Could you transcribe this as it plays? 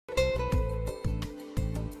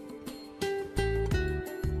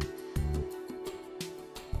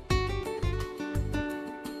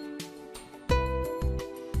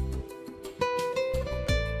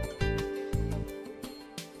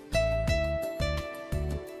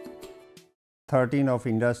13 of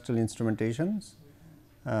industrial instrumentations.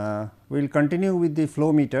 We will continue with the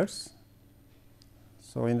flow meters.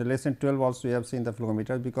 So, in the lesson 12 also we have seen the flow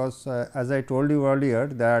meter, because as I told you earlier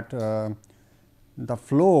that the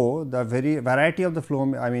flow, the variety of the flow,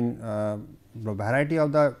 the variety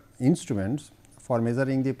of the instruments for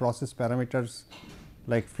measuring the process parameters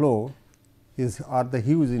like flow are the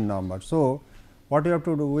huge in number. So, what we have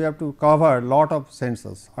to do? We have to cover lot of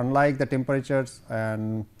sensors, unlike the temperatures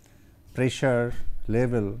and pressure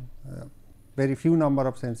level, very few number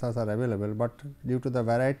of sensors are available, but due to the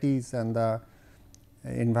varieties and the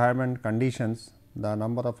environment conditions, the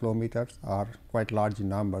number of flow meters are quite large in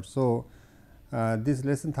number. So, this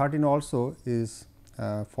lesson 13 also is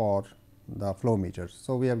for the flow meters.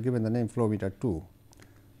 So, we have given the name flow meter 2.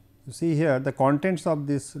 You see here the contents of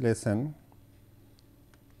this lesson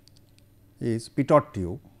is pitot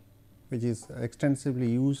tube, which is extensively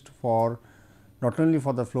used for not only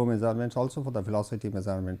for the flow measurements, also for the velocity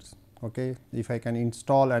measurements. Okay. If I can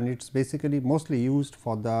install, and it is basically mostly used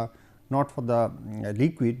for the not for the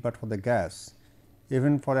liquid, but for the gas.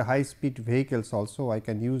 Even for a high speed vehicles also I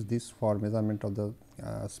can use this for measurement of the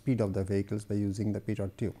speed of the vehicles by using the pitot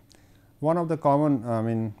tube. One of the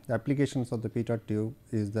common applications of the pitot tube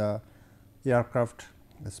is the aircraft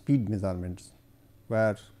speed measurements,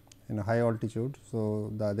 where in a high altitude.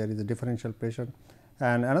 So, there is a differential pressure,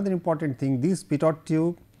 and another important thing, this pitot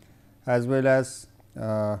tube as well as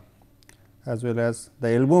the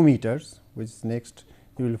elbow meters, which is next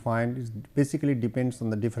you will find, is basically depends on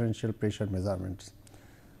the differential pressure measurements.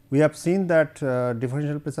 We have seen that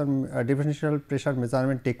differential pressure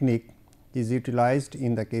measurement technique is utilized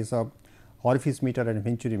in the case of orifice meter and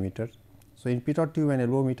venturi meter. So, in pitot tube and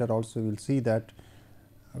elbow meter also we will see that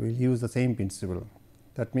we will use the same principle.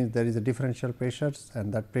 That means, there is a differential pressures,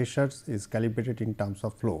 and that pressures is calibrated in terms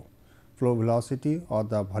of flow velocity or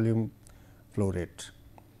the volume flow rate.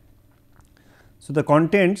 So, the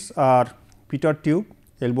contents are pitot tube,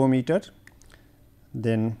 elbow meter,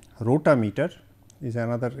 then rotameter is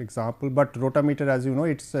another example, but rotameter, as you know,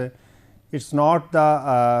 it's not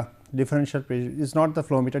the differential pressure, is not the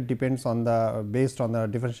flow meter, depends on the based on the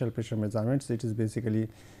differential pressure measurements. It is basically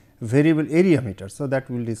variable area meter. So, that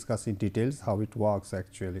we will discuss in details how it works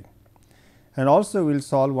actually, and also we will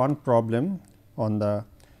solve one problem on the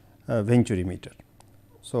venturi meter.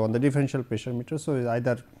 So, on the differential pressure meter. So,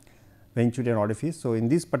 either venturi and orifice. So, in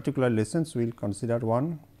these particular lessons we will consider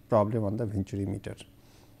one problem on the venturi meter,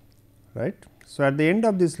 right. So, at the end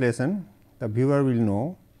of this lesson the viewer will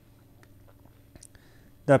know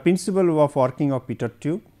the principle of working of pitot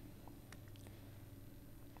tube,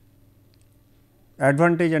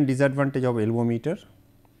 advantage and disadvantage of elbow meter,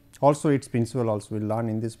 also its principle also we will learn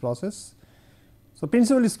in this process. So,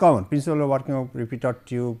 principle is common, principle of working of pitot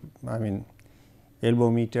tube,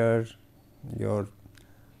 elbow meter, your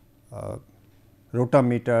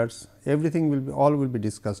rotameters, everything will be all will be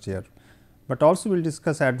discussed here, but also we will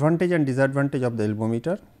discuss advantage and disadvantage of the elbow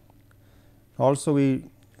meter. Also we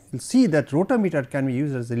will see that rotameter can be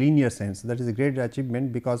used as a linear sense, that is a great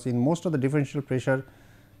achievement, because in most of the differential pressure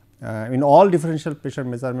in all differential pressure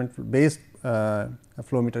measurement based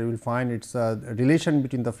flow meter, you will find its relation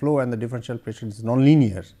between the flow and the differential pressure is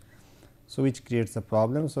non-linear. So, which creates a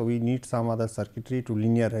problem. So, we need some other circuitry to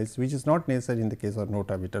linearize, which is not necessary in the case of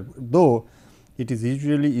rotameter, though it is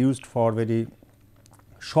usually used for very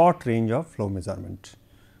short range of flow measurement,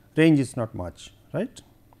 range is not much, right.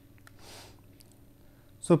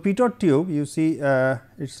 So, pitot tube, you see it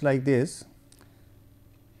is like this.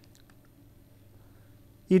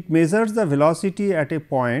 It measures the velocity at a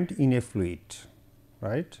point in a fluid,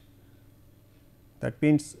 right. That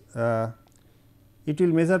means, it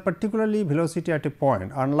will measure particularly velocity at a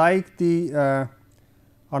point, unlike the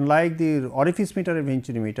orifice meter and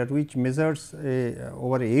venturi meter, which measures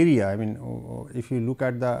over area. If you look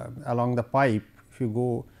at the along the pipe, if you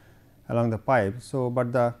go along the pipe. So,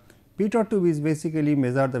 but the pitot tube is basically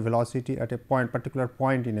measure the velocity at a point, particular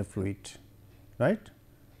point in a fluid, right.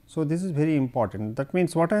 So, this is very important. That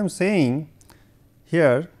means, what I am saying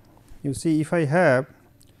here, you see, if I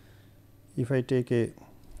take a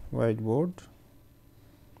whiteboard,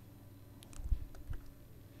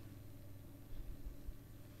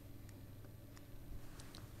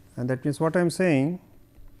 and that means, what I am saying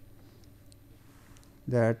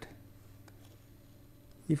that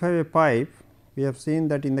if I have a pipe, we have seen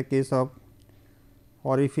that in the case of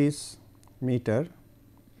orifice meter,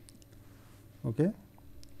 okay,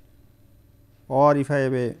 or if I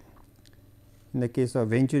have in the case of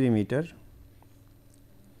venturi meter,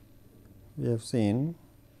 we have seen.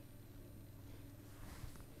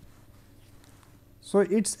 So,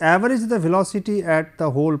 its average the velocity at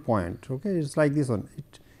the whole point. Okay, it is like this one.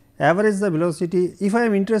 It average the velocity. If I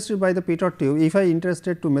am interested by the pitot tube, if I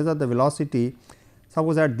interested to measure the velocity,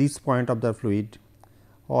 suppose at this point of the fluid,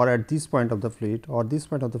 or at this point of the fluid, or this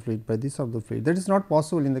point of the fluid, by this of the fluid, that is not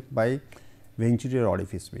possible in the by Venturi or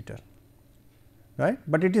orifice meter, right,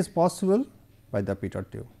 but it is possible by the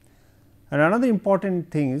pitot tube. And another important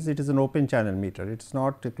thing is it is an open channel meter, it is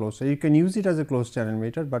not a closed. You can use it as a closed channel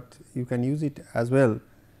meter, but you can use it as well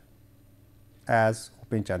as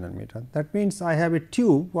open channel meter. That means, I have a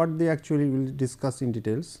tube, what they actually will discuss in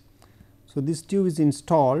details. So, this tube is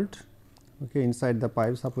installed inside the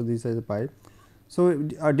pipe, suppose this is a pipe. So,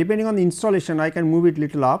 depending on the installation, I can move it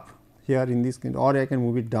little up here in this, or I can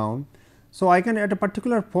move it down. So, I can at a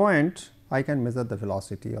particular point, I can measure the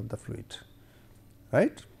velocity of the fluid,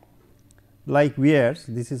 right. Like Weir's,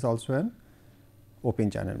 this is also an open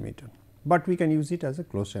channel meter, but we can use it as a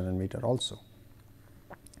closed channel meter also.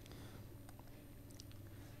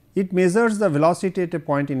 It measures the velocity at a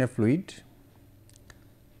point in a fluid.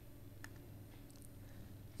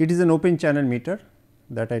 It is an open channel meter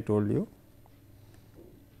that I told you.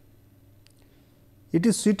 It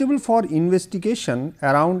is suitable for investigation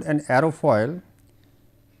around an aerofoil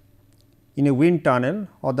in a wind tunnel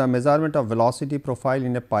or the measurement of velocity profile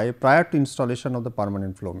in a pipe prior to installation of the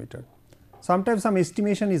permanent flow meter. Sometimes some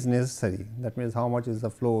estimation is necessary, that means how much is the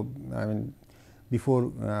flow, I mean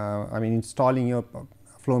before installing your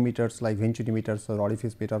flow meters like Venturi meters or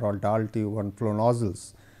orifice meter or dull tube and flow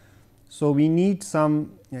nozzles. So, we need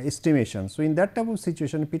some estimation. So, in that type of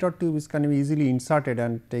situation, pitot tube is can be easily inserted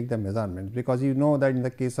and take the measurement, because you know that in the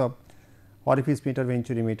case of orifice meter,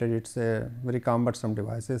 Venturi meter, it is a very cumbersome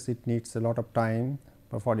devices. It needs a lot of time,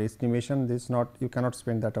 but for the estimation, this not, you cannot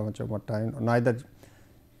spend that much of time, neither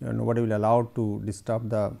nobody will allow to disturb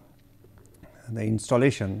the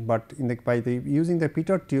installation, but in the using the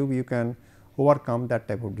pitot tube, you can overcome that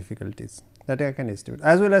type of difficulties, that I can estimate,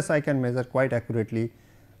 as well as I can measure quite accurately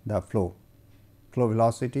the flow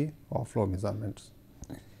velocity or flow measurements.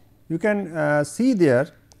 You can see there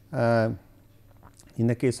in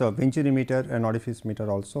the case of Venturi meter and orifice meter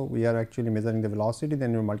also, we are actually measuring the velocity,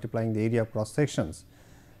 then we are multiplying the area of cross sections,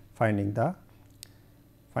 finding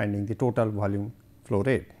the total volume flow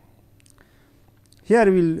rate.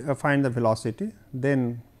 Here we will find the velocity,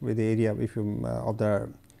 then with the area if you of the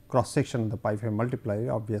cross section of the pipe you multiply,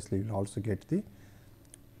 obviously you will also get the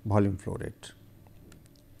volume flow rate.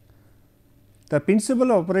 The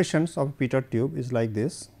principal operations of pitot tube is like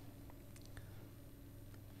this.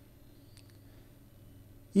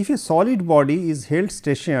 If a solid body is held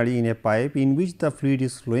stationary in a pipe in which the fluid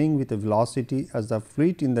is flowing with a velocity as the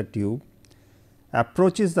fluid in the tube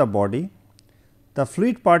approaches the body, the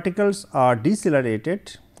fluid particles are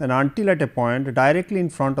decelerated, and until at a point directly in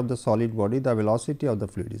front of the solid body the velocity of the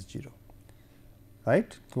fluid is 0,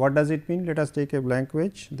 right. What does it mean? Let us take a blank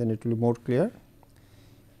page, then it will be more clear.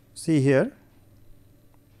 See here.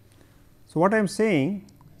 So, what I am saying,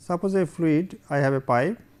 suppose a fluid, I have a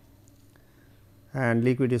pipe and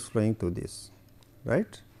liquid is flowing through this,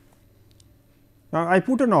 right. Now, I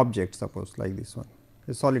put an object, suppose like this one,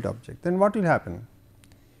 a solid object, then what will happen?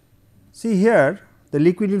 See here, the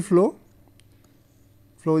liquid will flow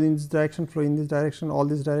in this direction, flow in this direction, all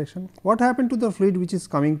this direction. What happened to the fluid which is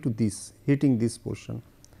coming to this, hitting this portion?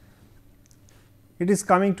 It is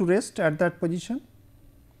coming to rest at that position,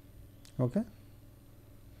 okay.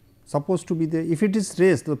 Supposed to be there, if it is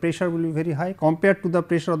rest, the pressure will be very high compared to the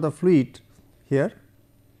pressure of the fluid here,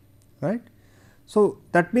 right. So,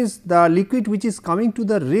 that means the liquid which is coming to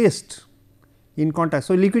the rest in contact.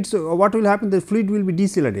 So, liquid, so what will happen? The fluid will be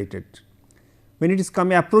decelerated. When it is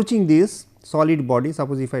coming approaching this solid body,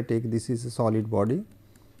 suppose if I take this is a solid body,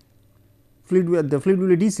 the fluid will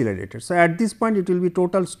be decelerated. So, at this point it will be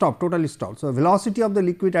totally stopped. So, velocity of the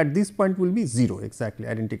liquid at this point will be 0, exactly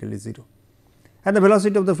identically 0, and the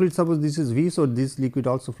velocity of the fluid, suppose this is v. So, this liquid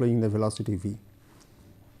also flowing the velocity v,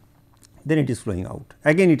 then it is flowing out,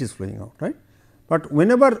 again it is flowing out, right. But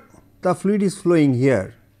whenever the fluid is flowing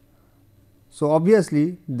here, so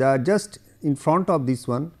obviously the just in front of this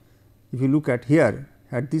one, if you look at here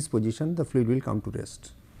at this position, the fluid will come to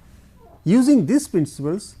rest. Using these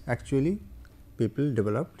principles, actually people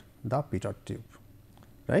developed the pitot tube,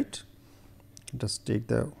 right. Just take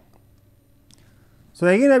the. So,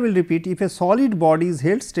 again I will repeat, if a solid body is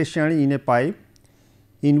held stationary in a pipe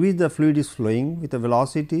in which the fluid is flowing with a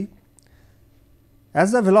velocity,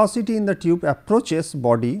 as the velocity in the tube approaches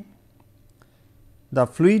body, the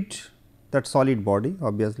fluid, that solid body,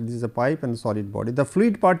 obviously this is a pipe and the solid body, the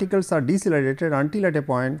fluid particles are decelerated until at a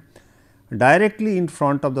point directly in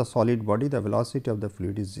front of the solid body the velocity of the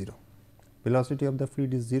fluid is 0. velocity of the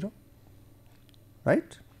fluid is 0,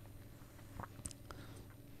 right.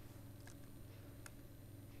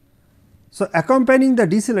 So, accompanying the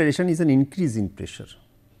deceleration is an increase in pressure,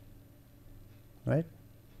 right.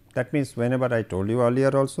 That means, whenever I told you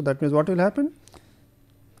earlier also, that means what will happen?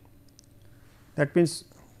 That means,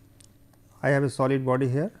 I have a solid body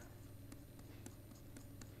here,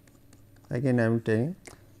 again I am telling.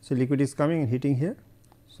 So, liquid is coming and hitting here.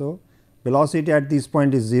 So, velocity at this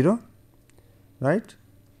point is 0, right,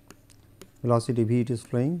 velocity v, it is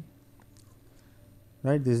flowing,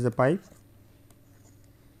 right, this is the pipe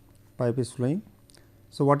is flowing.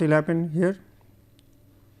 So, what will happen here?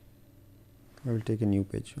 I will take a new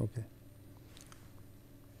page. Okay.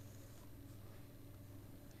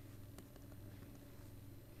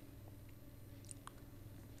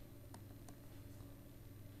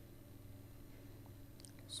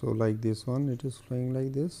 So, like this one, it is flowing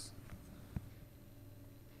like this,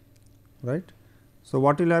 right. So,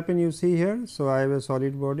 what will happen you see here? So, I have a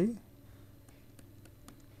solid body,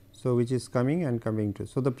 so which is coming and coming to.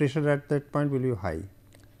 So, the pressure at that point will be high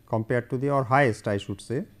compared to the, or highest I should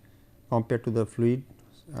say, compared to the fluid,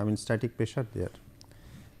 I mean static pressure there,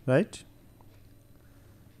 right.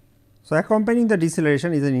 So, accompanying the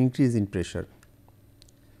deceleration is an increase in pressure.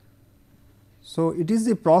 So, it is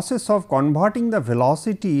the process of converting the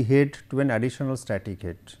velocity head to an additional static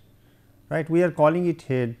head, right. We are calling it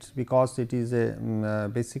head because it is a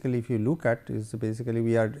basically if you look at is basically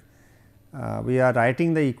we are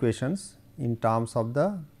writing the equations in terms of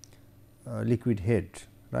the liquid head,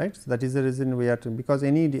 right. So, that is the reason we are because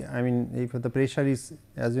any I mean if the pressure is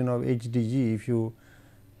as you know h dg, if you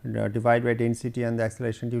divide by density and the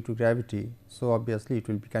acceleration due to gravity. So, obviously, it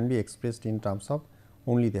will can be expressed in terms of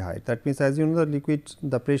only the height. That means, as you know the liquid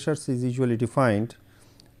the pressures is usually defined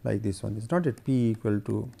like this one, it is not at P equal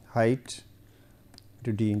to height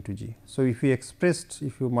to d into g. So, if we expressed,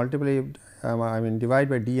 if you multiply I mean divide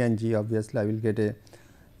by d and g, obviously, I will get a,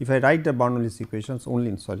 if I write the Bernoulli's equations only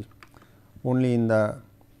in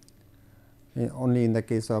only in the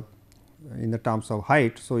case of in the terms of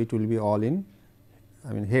height. So, it will be all in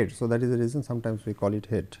I mean head. So, that is the reason sometimes we call it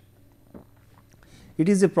head. It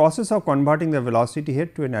is a process of converting the velocity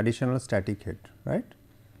head to an additional static head, right,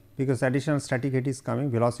 because additional static head is coming,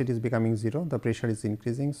 velocity is becoming 0, the pressure is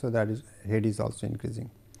increasing. So, that is head is also increasing.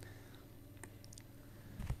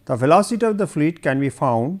 The velocity of the fluid can be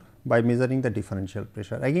found by measuring the differential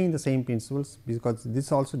pressure, again the same principles, because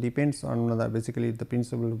this also depends on the basically the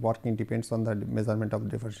principle of working depends on the measurement of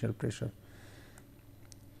differential pressure.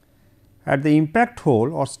 At the impact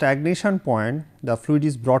hole or stagnation point, the fluid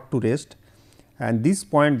is brought to rest, and this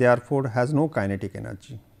point therefore has no kinetic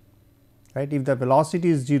energy, right. If the velocity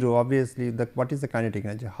is 0, obviously, what is the kinetic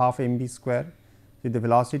energy? Half mv square. If the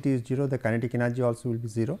velocity is 0, the kinetic energy also will be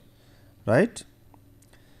 0, right.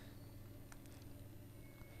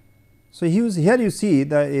 So, here you see a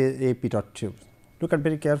pitot tube, look at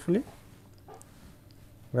very carefully,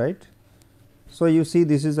 right. So, you see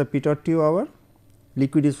this is a pitot tube, our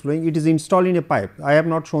liquid is flowing, it is installed in a pipe, I have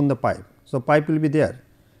not shown the pipe. So, pipe will be there,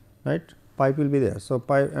 right, pipe will be there. So,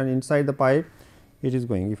 pipe and inside the pipe it is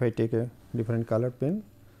going, if I take a different color pen.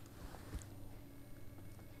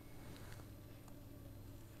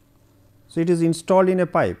 So, it is installed in a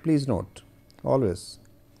pipe, please note always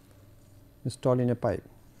installed in a pipe,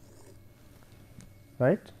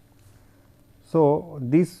 right. So,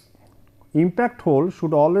 this impact hole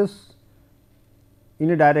should always in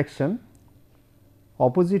a direction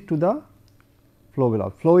opposite to the flow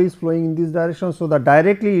velocity. Flow is flowing in this direction. So, that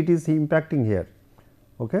directly it is impacting here.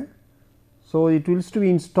 Okay. So, it will to be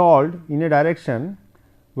installed in a direction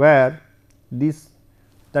where this,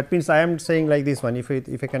 that means I am saying like this one,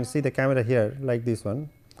 if I can see the camera here like this one,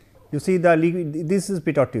 you see the liquid, this is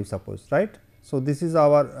pitot tube suppose, right. So, this is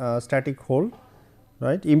our static hole,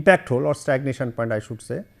 right, impact hole or stagnation point I should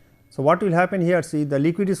say. So, what will happen here, see the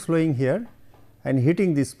liquid is flowing here and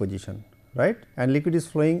hitting this position, right, and liquid is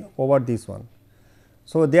flowing over this one.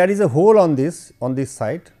 So, there is a hole on this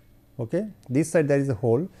side, okay. This side there is a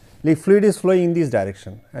hole, fluid is flowing in this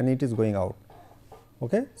direction and it is going out.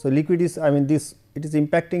 Okay. So, liquid is I mean this it is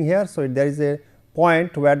impacting here. So, there is a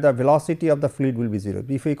point where the velocity of the fluid will be 0.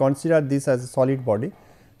 If we consider this as a solid body,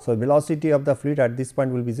 so velocity of the fluid at this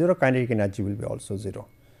point will be 0, kinetic energy will be also 0,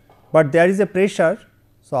 but there is a pressure.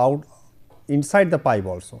 So, out inside the pipe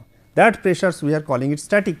also, that pressures we are calling it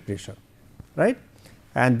static pressure, right,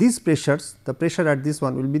 and these pressures, the pressure at this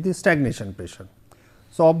one will be the stagnation pressure.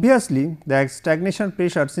 So, obviously, the stagnation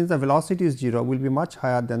pressure, since the velocity is 0, will be much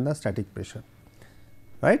higher than the static pressure,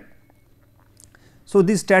 right. So,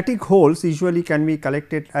 these static holes usually can be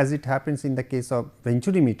collected as it happens in the case of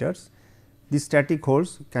venturimeters, these static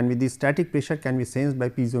holes can be, this static pressure can be sensed by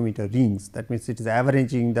piezometer rings, that means it is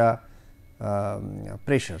averaging the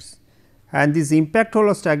pressures, and this impact hole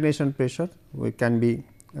or stagnation pressure can be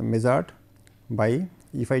measured by,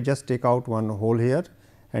 if I just take out one hole here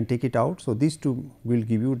and take it out. So, these two will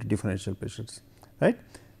give you the differential pressures, right.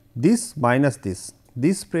 This minus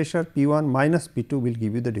this pressure P 1 minus P 2 will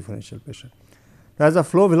give you the differential pressure. As the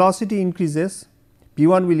flow velocity increases, P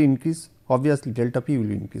 1 will increase, obviously delta P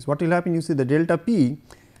will increase. What will happen? You see the delta P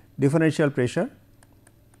differential pressure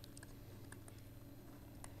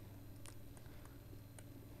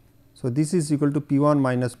so this is equal to P 1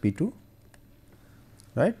 minus P 2,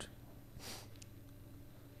 right.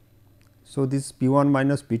 So, this P 1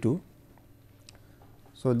 minus P 2.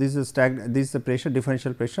 So, this is the pressure,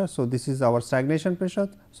 differential pressure. So, this is our stagnation pressure.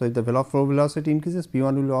 So, if the flow velocity increases, P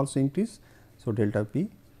 1 will also increase. So, delta P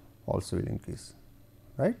also will increase,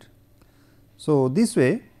 right. So, this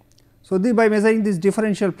way, so by measuring these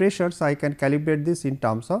differential pressures, I can calibrate this in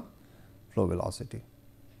terms of flow velocity,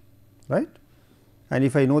 right. And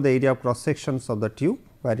if I know the area of cross sections of the tube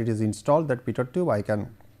where it is installed, that pitot tube, I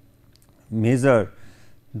can measure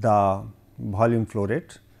the volume flow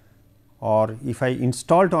rate, or if I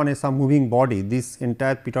installed on some moving body, this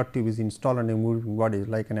entire pitot tube is installed on a moving body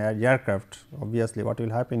like an aircraft. Obviously, what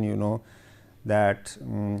will happen, you know that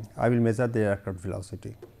I will measure the aircraft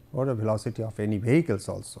velocity or the velocity of any vehicles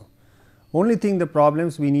also. Only thing, the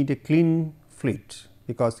problems, we need a clean fluid,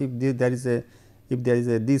 because if there is a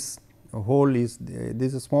this hole is this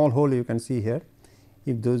is a small hole you can see here,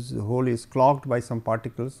 if this hole is clogged by some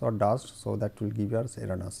particles or dust, so that will give us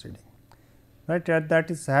erroneous reading, right.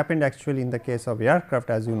 That is happened actually in the case of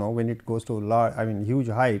aircraft, as you know, when it goes to large, huge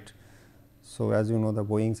height. So, as you know, the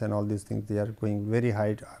Boeings and all these things, they are going very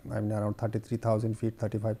high, around 33,000 feet,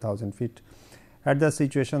 35,000 feet. At the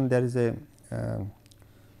situation, there is a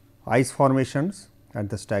ice formations at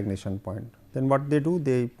the stagnation point. Then what they do?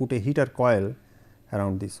 They put a heater coil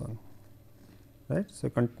around this one, right. So,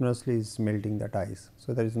 continuously is melting that ice.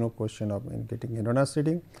 So, there is no question of getting erroneous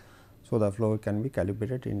reading. So, the flow can be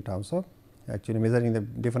calibrated in terms of actually measuring the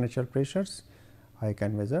differential pressures. I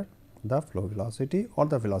can measure the flow velocity or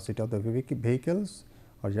the velocity of the vehicles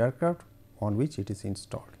or aircraft on which it is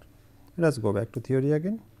installed. Let us go back to theory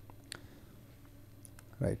again,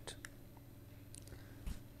 right.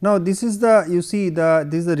 Now, this is the, you see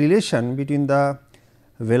this is the relation between the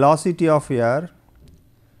velocity of air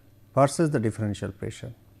versus the differential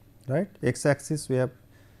pressure, right. X axis we have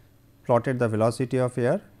plotted the velocity of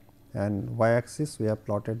air, and y axis we have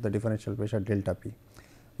plotted the differential pressure delta P,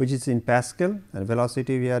 which is in Pascal, and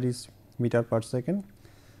velocity of air is meter per second,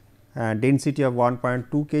 and density of 1.2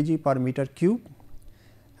 kg per meter cube,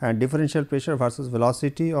 and differential pressure versus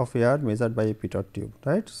velocity of air measured by a pitot tube,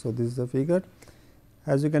 right. So, this is the figure.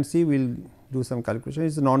 As you can see, we will do some calculation. It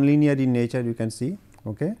is non-linear in nature, you can see.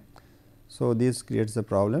 Okay. So, this creates the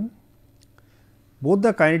problem. Both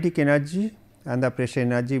the kinetic energy and the pressure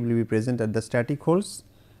energy will be present at the static holes,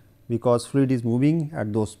 because fluid is moving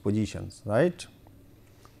at those positions, right.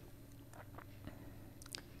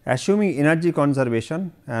 Assuming energy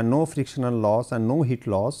conservation and no frictional loss and no heat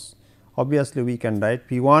loss, obviously we can write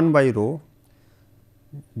P 1 by rho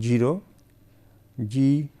 0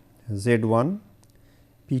 G Z 1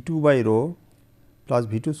 P 2 by rho plus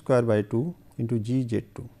V 2 square by 2 into G Z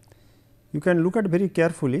 2. You can look at very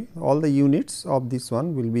carefully, all the units of this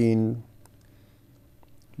one will be in,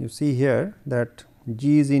 you see here that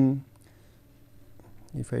G is in,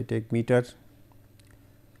 if I take meter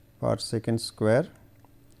per second square,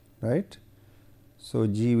 right. So,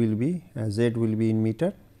 G will be Z will be in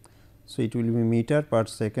meter. So, it will be meter per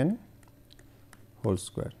second whole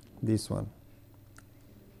square, this one.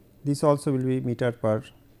 This also will be meter per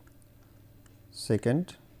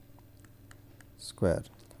second square,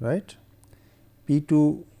 right. P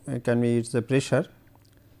 2 can be, it is the pressure.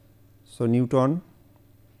 So, Newton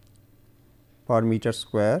per meter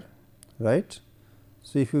square, right.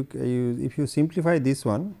 So, if you simplify this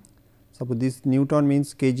one, suppose this Newton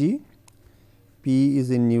means kg, P is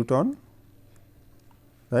in Newton,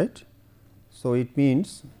 right. So, it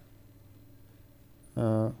means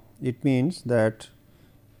that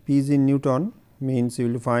P is in Newton, means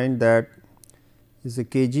you will find that is a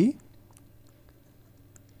kg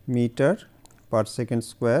meter per second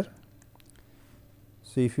square.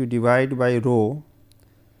 So, if you divide by rho,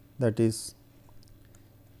 that is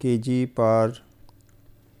kg per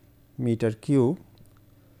meter cube,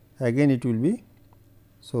 again it will be.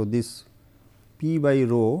 So, this P by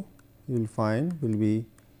rho you will find will be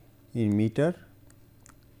in meter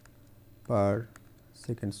per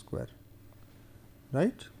second square,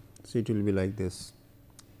 right. So, it will be like this.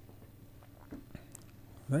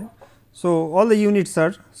 right. So, all the units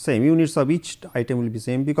are same, units of each item will be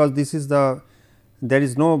same, because this is the, there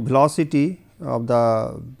is no velocity of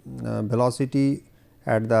the velocity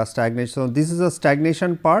at the stagnation. So, this is the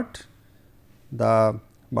stagnation part, the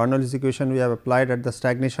Bernoulli's equation we have applied at the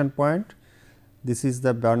stagnation point. This is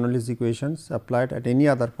the Bernoulli's equations applied at any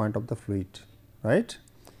other point of the fluid, right.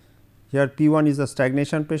 Here P1 is the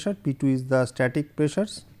stagnation pressure, P2 is the static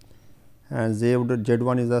pressures, and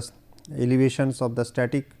Z1 is the elevations of the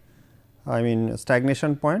static, I mean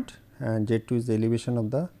stagnation point, and Z2 is the elevation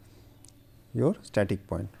of the your static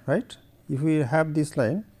point, right. If we have this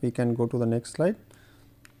line, we can go to the next slide.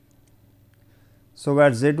 So,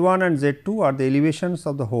 where Z1 and Z2 are the elevations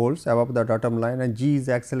of the holes above the datum line, and G is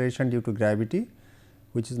the acceleration due to gravity,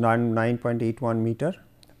 which is 9.81 meter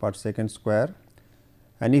per second square.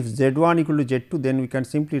 And if Z1 equal to Z2, then we can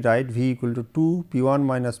simply write V equal to 2 P1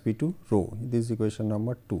 minus P2 rho. This is equation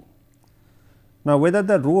number 2. Now, whether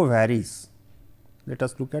the rho varies, let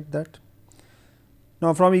us look at that.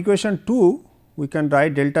 Now, from equation 2, we can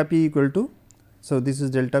write delta P equal to, so this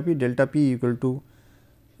is delta P equal to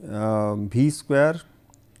V square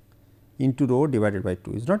into rho divided by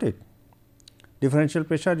 2, is not it? Differential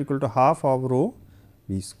pressure equal to half of rho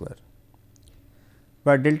V square,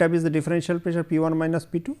 but delta P is the differential pressure P 1 minus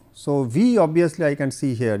P 2. So, V obviously I can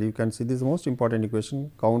see here, you can see this is the most important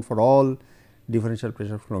equation, count for all differential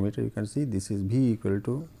pressure flow meter, you can see this is V equal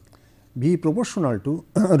to V proportional to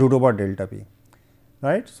root over delta P,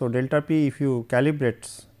 right. So, delta P if you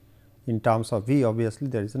calibrate in terms of V, obviously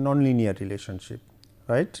there is a nonlinear relationship,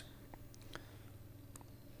 right.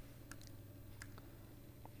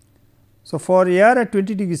 So, for air at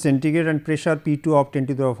 20 degree centigrade and pressure P 2 of 10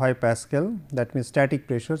 to the 5 Pascal, that means static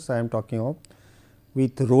pressures I am talking of,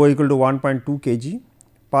 with rho equal to 1.2 kg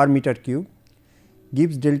per meter cube,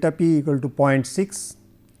 gives delta P equal to 0.6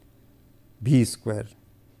 V square.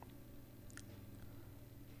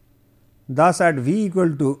 Thus, at V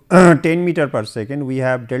equal to 10 meter per second, we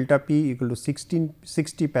have delta P equal to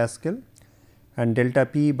 60 Pascal and delta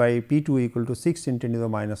P by P 2 equal to 6 into 10 to the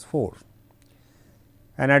minus 4.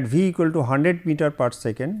 And at V equal to 100 meter per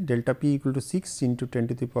second, delta P equal to 6 into 10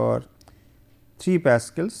 to the power 3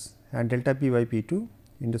 Pascals and delta P by P 2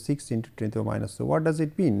 into 6 into 10 to the minus 2. What does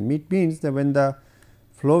it mean? It means that when the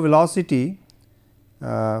flow velocity,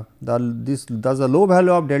 does a low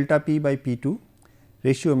value of delta P by P 2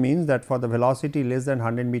 ratio means that for the velocity less than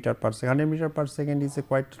 100 meter per second, 100 meter per second is a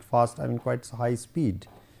quite fast, I mean quite high speed,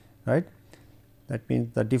 right. That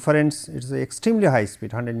means the difference, it is extremely high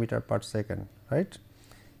speed 100 meter per second, right.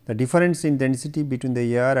 The difference in density between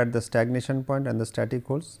the air at the stagnation point and the static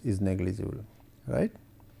holes is negligible, right.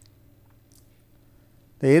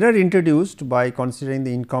 The error introduced by considering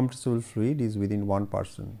the incompressible fluid is within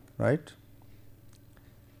 1%, right.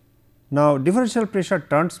 Now, differential pressure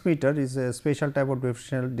transmitter is a special type of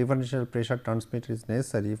differential pressure transmitter is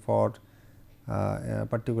necessary for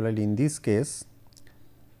particularly in this case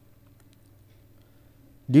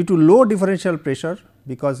due to low differential pressure,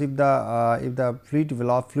 because if the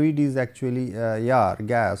fluid is actually air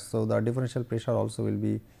gas. So, the differential pressure also will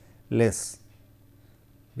be less,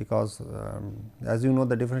 because as you know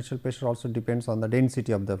the differential pressure also depends on the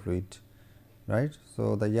density of the fluid, right.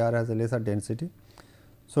 So, the air has a lesser density.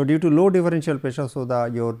 So, due to low differential pressure, so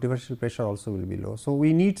your differential pressure also will be low. So,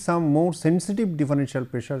 we need some more sensitive differential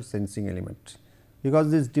pressure sensing element,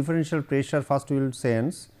 because this differential pressure first we will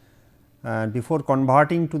sense, and before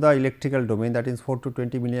converting to the electrical domain, that is 4 to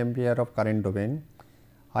 20 milliampere of current domain,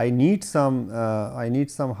 I need some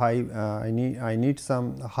higher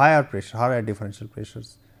pressure, higher differential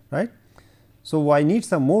pressures, right. So, I need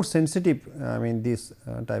some more sensitive, I mean this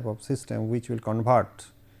type of system which will convert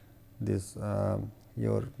this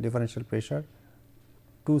your differential pressure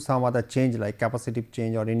to some other change like capacitive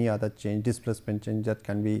change or any other change, displacement change that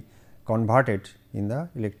can be converted in the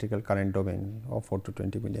electrical current domain of 4 to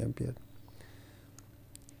 20 milliampere.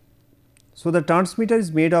 So, the transmitter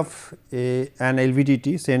is made of an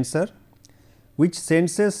LVDT sensor which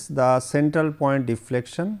senses the central point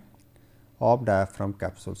deflection of diaphragm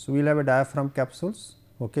capsules. So, we will have a diaphragm capsules,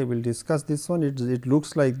 okay, we will discuss this one. It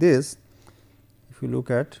looks like this. If you look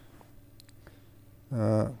at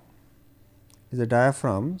is a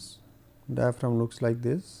diaphragm looks like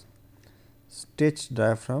this, stretched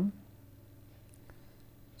diaphragm.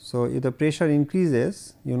 So, if the pressure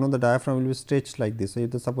increases, you know the diaphragm will be stretched like this. So,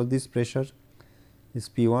 if suppose this pressure is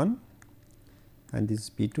P 1 and this is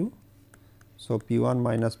P 2. So, P 1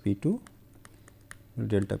 minus P 2 will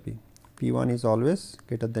delta P, P 1 is always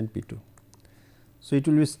greater than P 2. So, it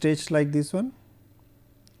will be stretched like this one.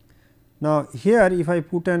 Now, here if I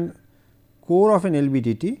put an core of an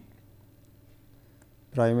LVDT,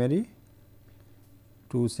 primary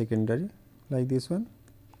to secondary like this one,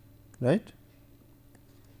 right,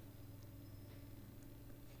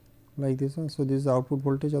 like this one. So, this is the output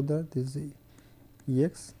voltage of the this is E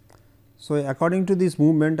x. So, according to this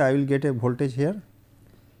movement I will get a voltage here,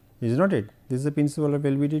 is not it? This is the principle of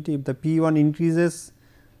LVDT. If the P 1 increases,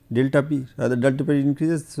 delta P delta P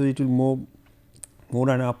increases, so it will move more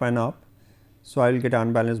and up and up. So, I will get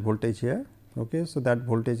unbalanced voltage here. Okay. So, that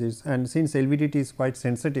voltage is, and since LVDT is quite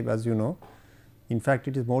sensitive, as you know, in fact,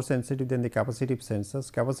 it is more sensitive than the capacitive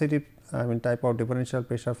sensors. Capacitive type of differential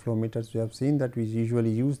pressure flow meters we have seen that we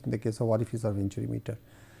usually use in the case of orifice or venturi meter,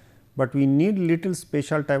 but we need little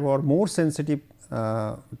special type or more sensitive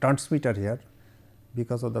transmitter here,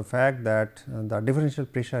 because of the fact that the differential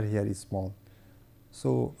pressure here is small.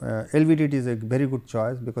 So, LVDT is a very good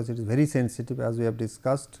choice, because it is very sensitive, as we have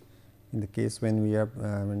discussed in the case when we have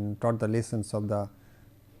taught the lessons of the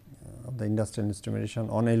industrial instrumentation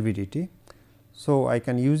on LVDT. So, I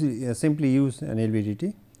can use simply use an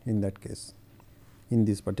LVDT in that case, in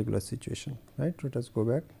this particular situation, right. Let us go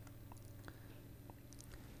back.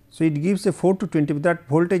 So, it gives a 4 to 20, that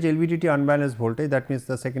voltage LVDT unbalanced voltage, that means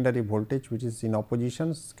the secondary voltage which is in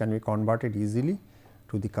oppositions can be converted easily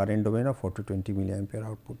to the current domain of 4 to 20 milliampere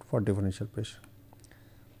output for differential pressure.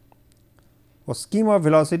 For scheme of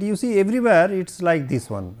velocity, you see everywhere it is like this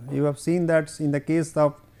one. You have seen that in the case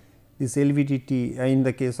of this LVDT, in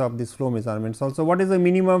the case of this flow measurements also, what is the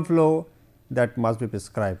minimum flow that must be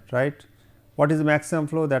prescribed, right. What is the maximum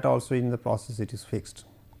flow, that also in the process it is fixed.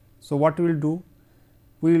 So, what we will do?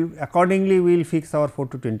 We will accordingly we will fix our 4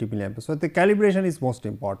 to 20 milliampere. So, the calibration is most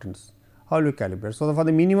important. How will we calibrate? So, for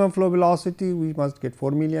the minimum flow velocity we must get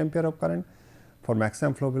 4 milliampere of current, for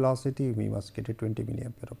maximum flow velocity we must get a 20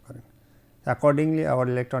 milliampere of current. Accordingly, our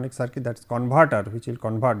electronic circuit, that is converter, which will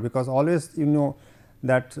convert, because always you know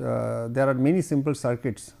that there are many simple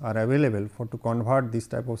circuits are available for to convert this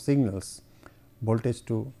type of signals, voltage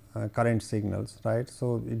to current signals, right.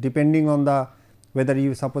 So, depending on the whether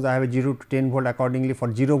you suppose I have a 0 to 10 volt, accordingly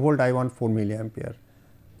for 0 volt I want 4 milliampere,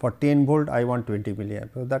 for 10 volt I want 20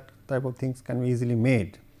 milliampere, that type of things can be easily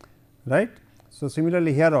made, right. So,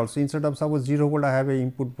 similarly here also, instead of suppose 0 volt I have a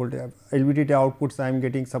input voltage, LVDT outputs I am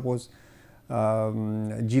getting suppose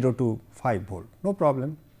 0 to 5 volt, no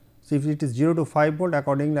problem. So, if it is 0 to 5 volt,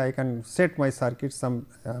 accordingly I can set my circuit some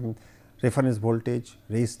reference voltage,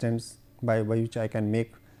 resistance by which I can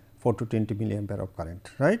make 4 to 20 milliampere of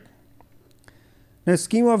current, right. Now,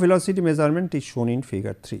 scheme of velocity measurement is shown in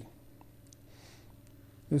figure 3.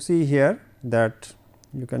 You see here that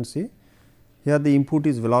you can see here the input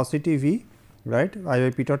is velocity v, right. I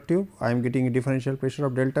have a pitot tube, I am getting a differential pressure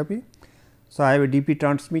of delta p. So, I have a dp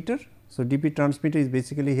transmitter. So, dp transmitter is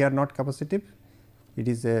basically here not capacitive, it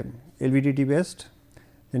is a LVDT based,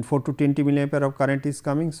 then 4 to 20 milliampere of current is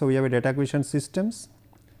coming. So, we have a data acquisition systems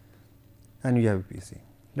and we have a PC.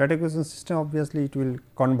 Data acquisition system, obviously it will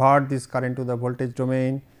convert this current to the voltage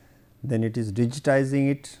domain, then it is digitizing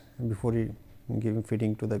it before giving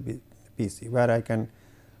feeding to the PC, where I can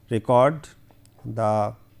record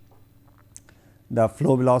the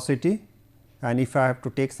flow velocity, and if I have to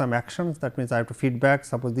take some actions, that means I have to feedback,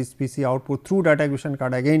 suppose this PC output through data acquisition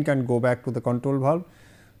card again can go back to the control valve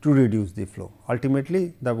to reduce the flow.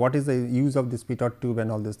 Ultimately, what is the use of this pitot tube and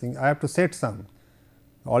all these things, I have to set some.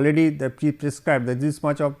 Already the prescribed that this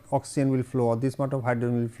much of oxygen will flow or this much of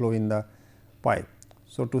hydrogen will flow in the pipe.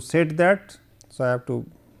 So, to set that, so I have to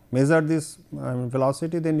measure this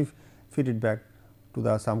velocity, then feed it back to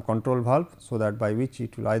the some control valve. So, that by which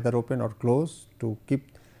it will either open or close to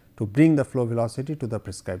bring the flow velocity to the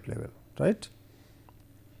prescribed level, right.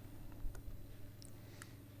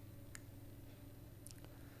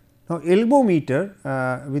 Now, elbow meter,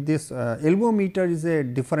 with this elbow meter is a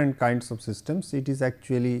different kinds of systems. It is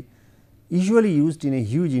actually usually used in a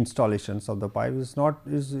huge installations of the pipe. Is not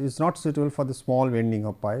suitable for the small bending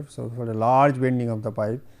of pipe. So, for the large bending of the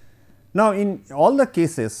pipe. Now, in all the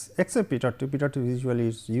cases except pitot tube usually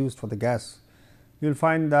is used for the gas. You will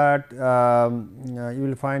find that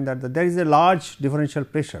there is a large differential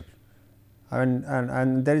pressure.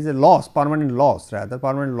 And there is a loss, permanent loss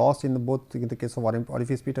in both in the case of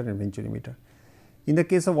orifice meter and venturi meter. In the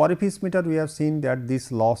case of orifice meter, we have seen that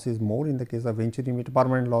this loss is more. In the case of venturi meter,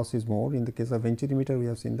 permanent loss is more. In the case of venturi meter, we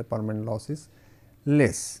have seen the permanent loss is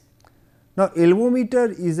less. Now, elbow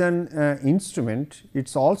meter is an instrument, it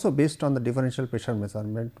is also based on the differential pressure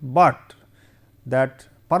measurement, but that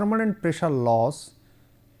permanent pressure loss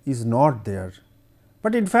is not there.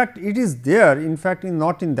 But in fact, it is there, in fact,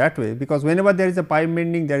 not in that way, because whenever there is a pipe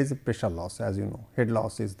bending, there is a pressure loss, as you know, head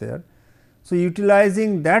loss is there. So,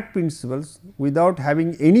 utilizing that principles without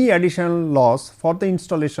having any additional loss for the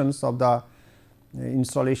installations of the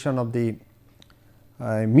installation of the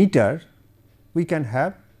meter, we can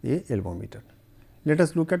have a elbow meter. Let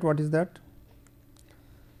us look at what is that.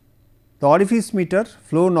 The orifice meter,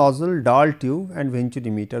 flow nozzle, dowel tube and venturi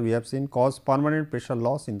meter we have seen cause permanent pressure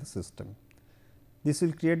loss in the system. This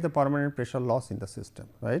will create the permanent pressure loss in the system,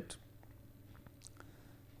 right.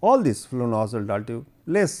 All this flow nozzle, dowel tube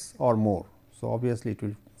less or more. So, obviously, it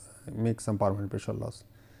will make some permanent pressure loss.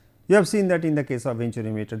 You have seen that in the case of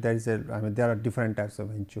venturi meter, there is there are different types of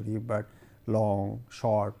venturi, but long,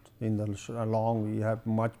 short. In the long we have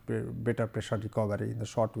much better pressure recovery, in the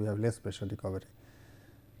short we have less pressure recovery.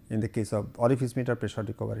 In the case of orifice meter, pressure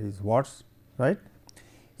recovery is watts, right.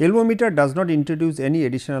 Elbow meter does not introduce any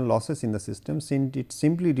additional losses in the system, since it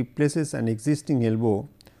simply replaces an existing elbow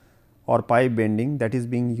or pipe bending that is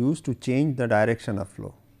being used to change the direction of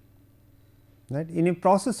flow. Right. In a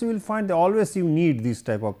process you will find that always you need these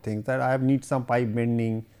type of things, that I have need some pipe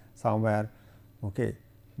bending somewhere, okay,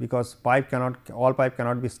 because all pipe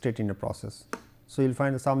cannot be straight in a process. So, you will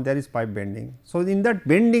find some there is pipe bending. So, in that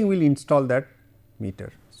bending we will install that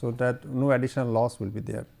meter. So, that no additional loss will be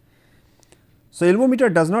there. So, elbow meter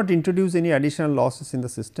does not introduce any additional losses in the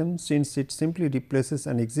system, since it simply replaces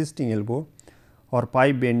an existing elbow or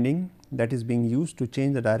pipe bending that is being used to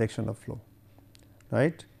change the direction of flow,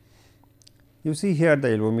 right. You see here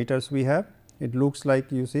the elbow meters we have, it looks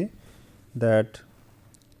like you see that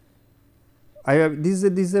I have this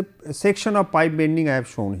is a section of pipe bending I have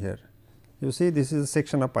shown here. You see this is a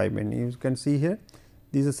section of pipe bending, you can see here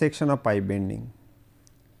this is a section of pipe bending,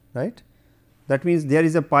 right. That means, there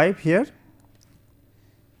is a pipe here,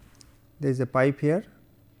 there is a pipe here,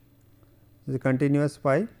 there is a continuous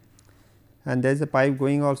pipe and there is a pipe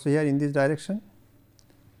going also here in this direction,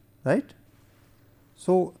 right.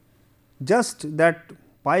 So, just that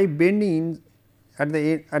pipe bending at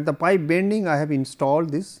the pipe bending I have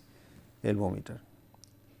installed this elbow meter.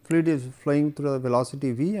 Fluid is flowing through the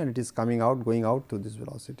velocity v and it is coming out, going out to this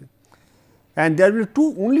velocity, and there will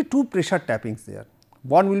be only two pressure tappings there.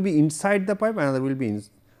 One will be inside the pipe, another will be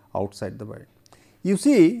outside the pipe. You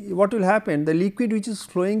see what will happen, the liquid which is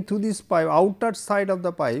flowing through this pipe, outer side of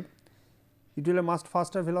the pipe, it will have much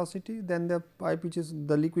faster velocity than the pipe which is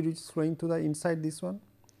the liquid which is flowing through the inside this one,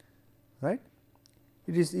 right.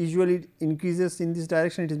 It is usually increases in this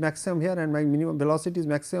direction, it is maximum here, and my minimum velocity is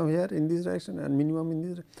maximum here in this direction and minimum in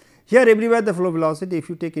this. Here everywhere the flow velocity, if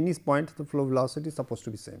you take any point, the flow velocity is supposed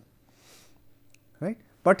to be same, right.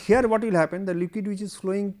 But here what will happen, the liquid which is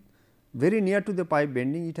flowing very near to the pipe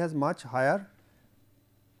bending, it has much higher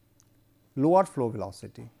lower flow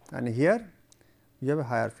velocity, and here you have a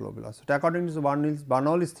higher flow velocity. According to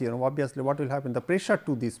Bernoulli's theorem, obviously what will happen, the pressure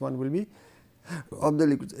to this one will be of the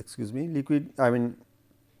liquid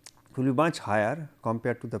will be much higher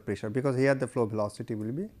compared to the pressure, because here the flow velocity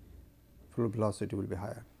will be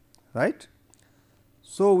higher, right.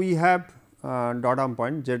 So, we have bottom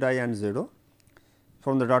point Z I and Z O.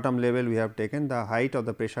 From the bottom level we have taken the height of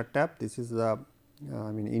the pressure tap, this is the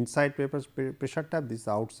inside pressure tap, this is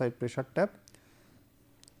the outside pressure tap.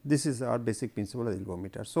 This is our basic principle of the elbow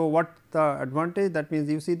meter. So, what the advantage, that means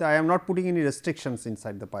you see that I am not putting any restrictions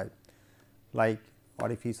inside the pipe like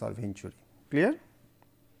orifice or venturi, clear.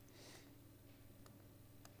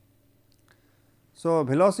 So,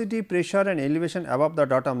 velocity, pressure and elevation above the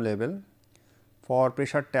bottom level for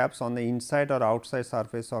pressure taps on the inside or outside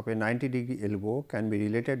surface of a 90 degree elbow can be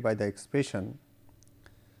related by the expression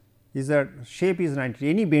is that shape is 90,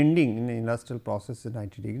 any bending in the industrial process is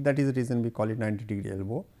 90 degree, that is the reason we call it 90 degree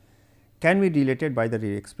elbow, can be related by the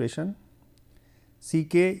expression C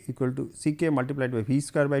k equal to C k multiplied by V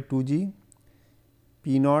square by 2 g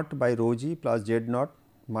P naught by rho g plus Z naught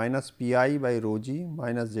minus P I by rho g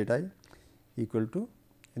minus Z I equal to,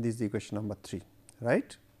 this is the equation number 3,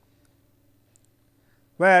 right,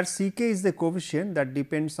 where C k is the coefficient that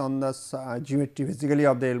depends on the geometry basically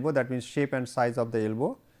of the elbow, that means shape and size of the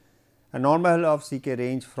elbow. A normal of C k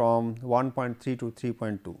range from 1.3 to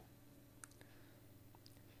 3.2.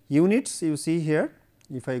 Units you see here,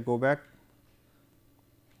 if I go back.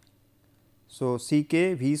 So, C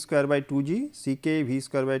k V square by 2 g, C k V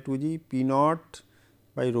square by 2 g, P naught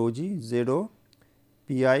by rho g, Z O,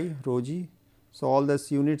 P I rho g. So, all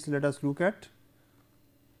these units let us look at.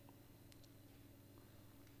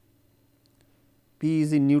 P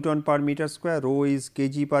is in Newton per meter square, rho is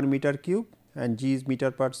kg per meter cube and g is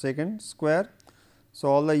meter per second square. So,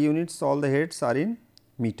 all the units, all the heads are in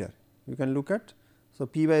meter, you can look at. So,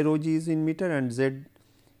 P by rho g is in meter and Z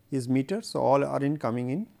is meter. So, all are in coming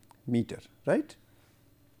in meter, right.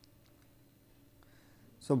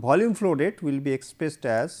 So, volume flow rate will be expressed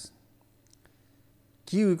as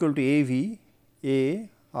Q equal to AV A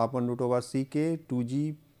upon root over C k 2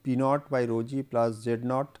 g P naught by rho g plus Z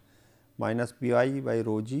naught minus P I by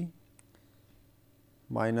rho g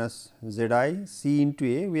minus Z I C into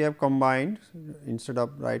A. We have combined, instead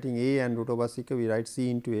of writing A and root over C k, we write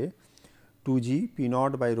C into A 2 g P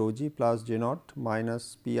naught by rho g plus J naught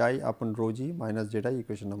minus P I upon rho g minus Z I,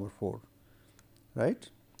 equation number 4, right.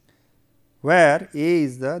 Where A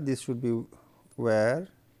is the, this should be where,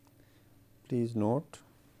 please note,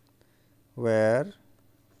 where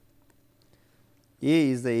A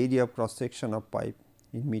is the area of cross section of pipe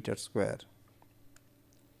in meter square.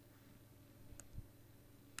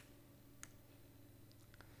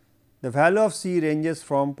 The value of C ranges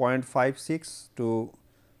from 0.56 to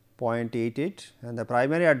 0.88, and the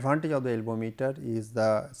primary advantage of the elbow meter is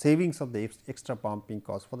the savings of the extra pumping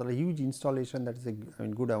cost. For the huge installation, that is a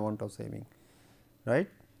good amount of saving, right.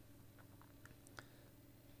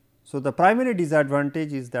 So, the primary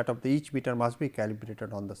disadvantage is that of the each meter must be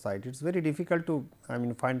calibrated on the site. It is very difficult to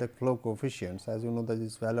find the flow coefficients, as you know that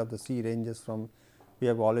this value of the C ranges from, we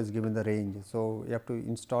have always given the range. So, you have to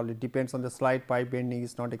install, it depends on the slide pipe bending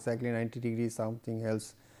is not exactly 90 degrees, something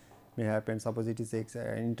else may happen, suppose it is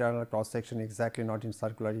internal cross section exactly not in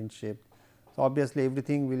circular in shape. So, obviously,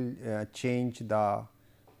 everything will change the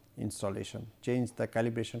installation, change the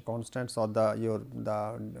calibration constants or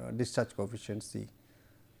the discharge coefficient C,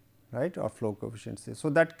 right, or flow coefficient C. So,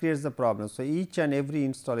 that creates the problem. So, each and every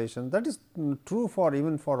installation, that is true for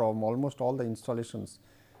even for almost all the installations,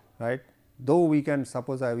 right. Though we can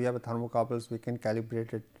suppose we have a thermocouples, we can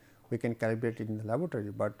calibrate it in the laboratory,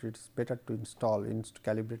 but it is better to install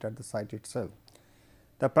calibrate at the site itself.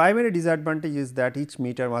 The primary disadvantage is that each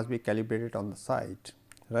meter must be calibrated on the site,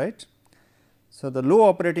 right. So, the low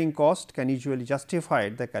operating cost can usually justify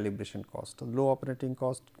the calibration cost. The low operating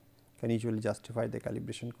cost can usually justify the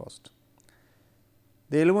calibration cost.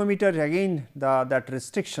 The elbow meter again that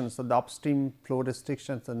restrictions, so the upstream flow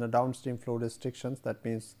restrictions and the downstream flow restrictions, that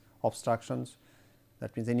means obstructions,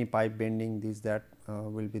 that means any pipe bending, these that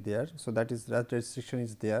will be there. So, that restriction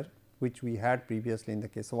is there, which we had previously in the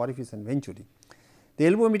case of orifice and venturi. The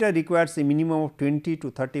elbow meter requires a minimum of 20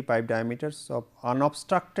 to 30 pipe diameters of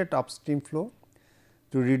unobstructed upstream flow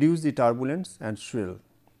to reduce the turbulence and swirl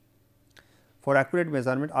for accurate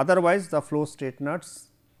measurement. Otherwise, the flow straighteners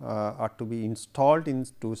are to be installed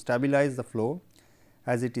to stabilize the flow,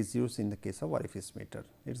 as it is used in the case of orifice meter.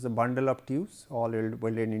 It is a bundle of tubes all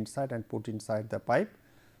welded inside and put inside the pipe.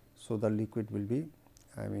 So, the liquid will be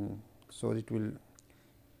so it will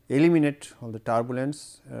eliminate all the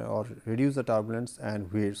turbulence or reduce the turbulence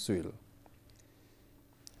and wear swirl,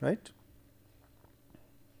 right.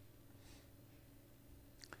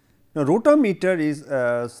 Now, rotometer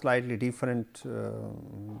is slightly different,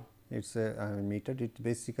 it is a meter, it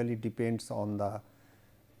basically depends on the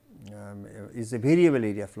is a variable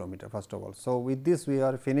area flow meter first of all. So, with this we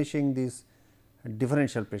are finishing these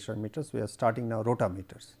differential pressure meters, we are starting now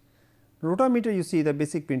rotometers. Rotometer, you see the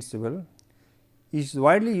basic principle is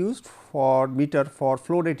widely used for meter for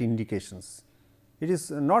flow rate indications. It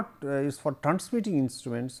is not is for transmitting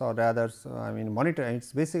instruments, or rather monitoring, it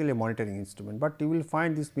is basically a monitoring instrument, but you will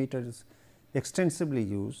find this meter is extensively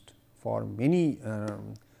used for many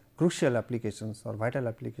crucial applications or vital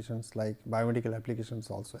applications like biomedical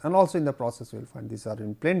applications also, and also in the process you will find these are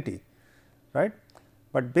in plenty, right.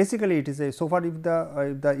 But basically it is a, so far if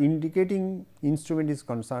the indicating instrument is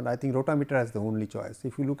concerned, I think rotometer has the only choice.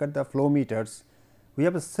 If you look at the flow meters, we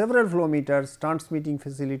have several flow meters, transmitting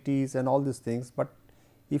facilities and all these things, but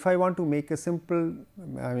if I want to make a simple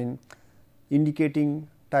indicating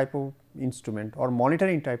type of instrument or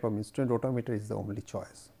monitoring type of instrument, rotometer is the only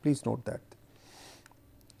choice. Please note that.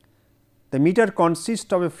 The meter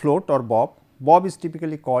consists of a float or bob. Bob is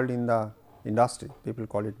typically called in the industry, people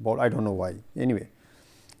call it bob, I do not know why. Anyway,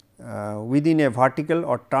 within a vertical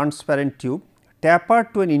or transparent tube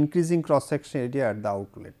tapered to an increasing cross section area at the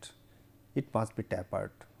outlet. It must be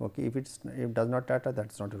tapered. Okay. If it does not taper,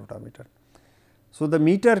 that is not a rotometer. So, the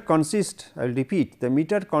meter consists, I will repeat, the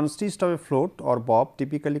meter consists of a float or bob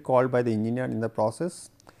typically called by the engineer in the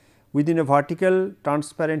process within a vertical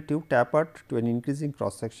transparent tube tapered to an increasing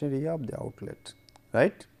cross section area of the outlet,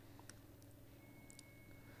 right.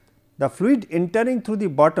 The fluid entering through the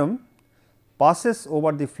bottom passes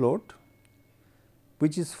over the float,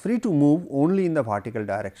 which is free to move only in the vertical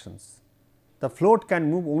directions. The float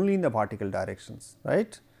can move only in the vertical directions,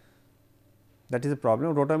 right. That is a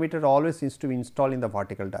problem. Rotometer always needs to be installed in the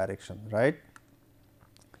vertical direction, right.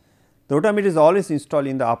 The rotometer is always installed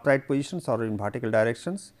in the upright positions or in vertical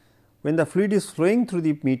directions. when the fluid is flowing through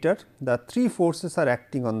the meter, the three forces are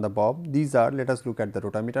acting on the bob. These are, let us look at the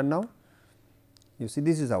rotameter now. You see,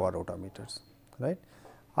 this is our rotameters, right.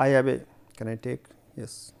 I have a, can I take,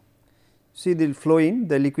 yes, see the flow in,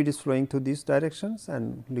 the liquid is flowing through these directions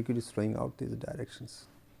and liquid is flowing out these directions.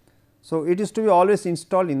 So, it is to be always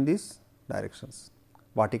installed in these directions,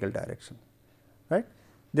 vertical direction, right.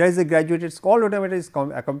 There is a graduated, all rotameter is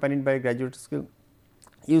accompanied by a graduated scale.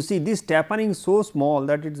 You see this tapering so small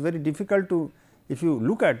that it is very difficult to, if you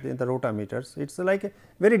look at the rotameters, it is like a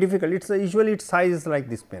very difficult, it is usually its size is like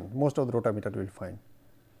this pen, most of the rotameter will find,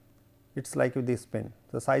 it is like with this pen,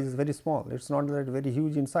 the size is very small, it is not that very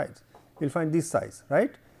huge in size, you will find this size,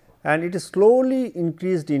 right, and it is slowly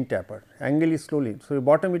increased in taper, angle is slowly. So,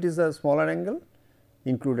 bottom it is a smaller angle,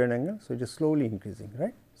 included angle, so it is slowly increasing,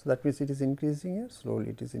 right. So, that means it is increasing here, slowly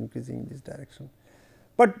it is increasing in this direction.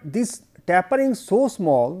 But this tapering so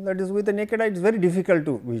small, that is with the naked eye it is very difficult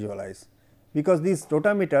to visualize, because this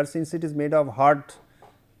rotameter, since it is made of hard,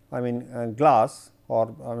 I mean glass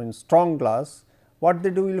or I mean strong glass, what they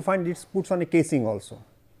do, you will find it puts on a casing also.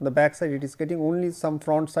 On the back side it is getting only some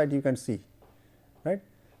front side you can see, right.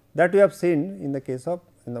 That we have seen in the case of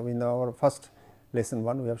in our first lesson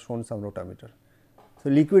 1 we have shown some rotameter. So,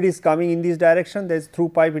 liquid is coming in this direction, there is through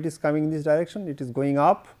pipe it is coming in this direction, it is going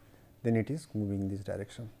up, then it is moving in this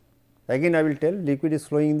direction. Again I will tell, liquid is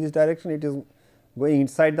flowing in this direction, it is going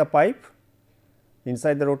inside the pipe,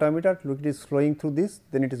 inside the rotameter, liquid is flowing through this,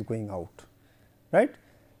 then it is going out, right,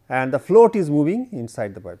 and the float is moving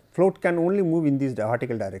inside the pipe. Float can only move in these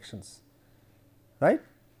vertical directions, right.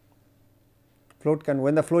 Float can,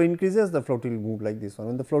 when the flow increases, the float will move like this one,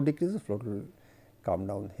 when the flow decreases, float will come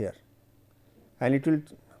down here, and it will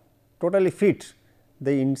totally fit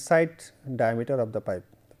the inside diameter of the pipe.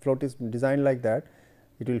 The float is designed like that,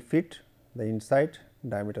 it will fit the inside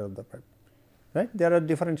diameter of the pipe, right. There are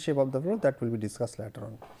different shape of the float that will be discussed later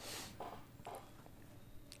on.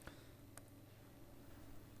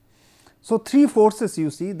 So, three forces you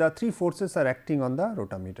see, the three forces are acting on the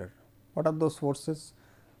rotameter. What are those forces?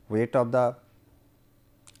 Weight of the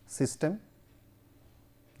system,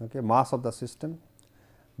 okay, mass of the system,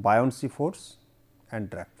 buoyancy force and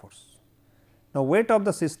drag force. Now, weight of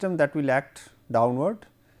the system that will act downward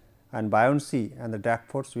and buoyancy and the drag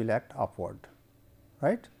force will act upward,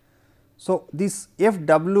 right. So, this F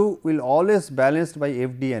w will always balanced by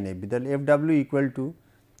F d and F b, that F w equal to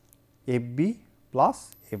F b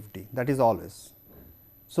plus F d, that is always.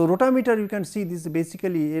 So, rotameter you can see this is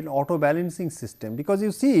basically an auto balancing system, because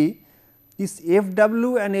you see this F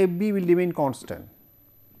w and F b will remain constant,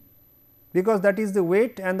 because that is the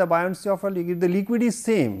weight and the buoyancy of a liquid. If the liquid is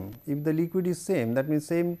same, if the liquid is same, that means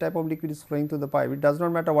same type of liquid is flowing through the pipe, it does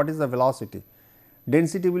not matter what is the velocity,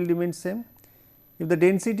 density will remain same. If the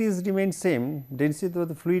density is remain same, density of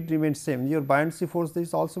the fluid remains same, your buoyancy force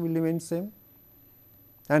this also will remain same,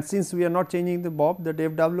 and since we are not changing the bob, that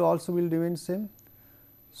F w also will remain same.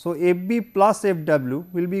 So, F b plus F w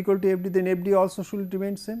will be equal to F d, then F d also should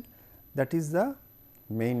remain same. That is the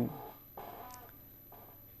main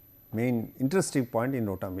interesting point in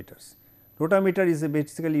rotameters. Rotameter is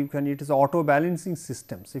basically you can, it is auto balancing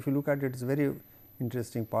systems. If you look at it, it is very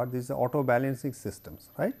interesting part. This is auto balancing systems,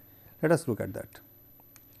 right. Let us look at that.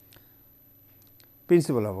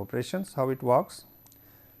 Principle of operations, how it works.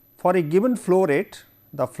 For a given flow rate,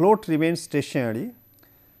 the float remains stationary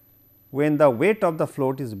when the weight of the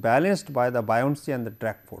float is balanced by the buoyancy and the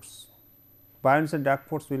drag force. Buoyancy and drag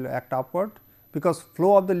force will act upward, because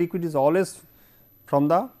flow of the liquid is always from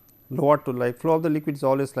the lower to, like flow of the liquid is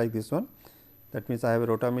always like this one. That means, I have a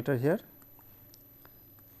rotameter here.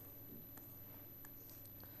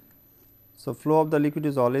 So, flow of the liquid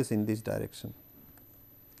is always in this direction,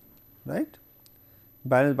 right,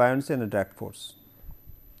 buoyancy and the drag force.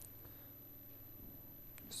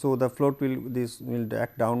 So, the float will, this will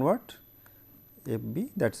act downward, F b,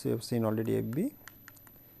 that is we have seen already F b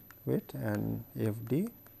weight, and F d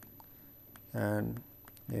and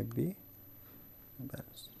F b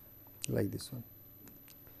balance like this one.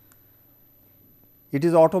 It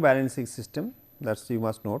is auto balancing system, that is you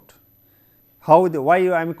must note. How the, why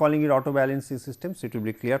I am calling it auto balancing systems, it will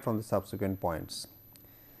be clear from the subsequent points.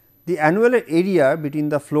 The annular area between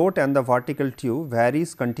the float and the vertical tube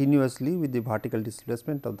varies continuously with the vertical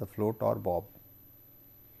displacement of the float or bob.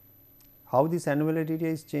 How this annular area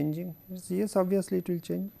is changing? Yes, obviously it will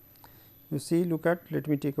change. You see, look at, let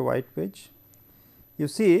me take a white page. You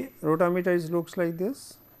see, rotameter is looks like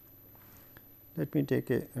this. Let me take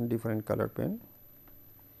a different color pen.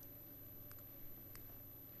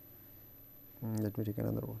 Let me take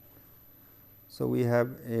another one. So, we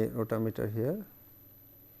have a rotameter here.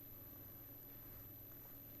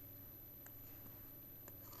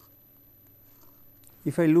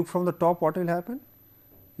 if I look from the top, what will happen?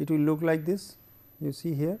 It will look like this. You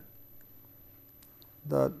see here,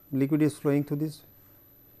 the liquid is flowing through this.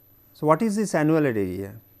 So, what is this annular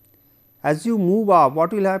area? As you move up,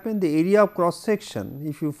 what will happen? The area of cross section,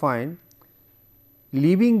 if you find,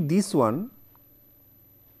 leaving this one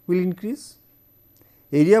will increase.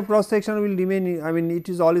 Area of cross section will remain, I mean, it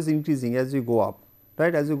is always increasing as you go up,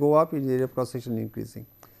 right. As you go up, its area of cross section increasing.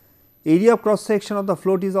 Area of cross section of the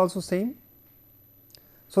float is also same.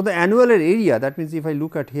 So, the annular area, that means, if I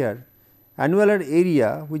look at here, annular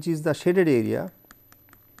area, which is the shaded area,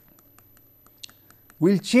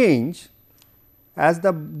 will change as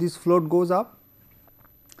this float goes up.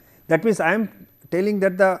 That means, I am telling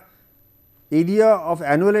that the area of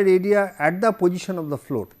annular area at the position of the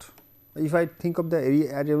float, if I think of the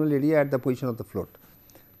annular area at the position of the float,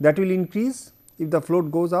 that will increase if the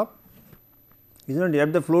float goes up, is not it?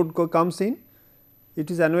 If the float comes in, it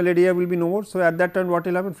is annual area will be no more. So, at that time what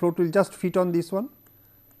will happen? Float will just fit on this one.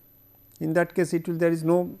 In that case, it will, there is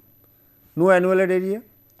no annular area.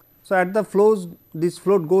 So, at the flows, this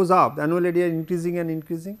float goes up, the annual area increasing and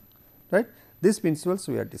increasing, right. These principles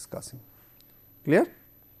we are discussing, clear?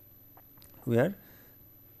 We are.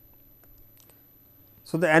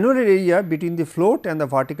 So, the annular area between the float and the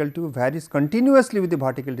vertical tube varies continuously with the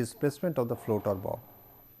vertical displacement of the float or bob,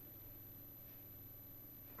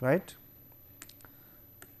 right.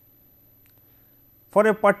 For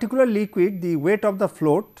a particular liquid, the weight of the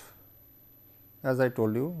float, as I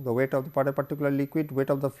told you, the weight of for a particular liquid, weight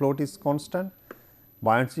of the float is constant,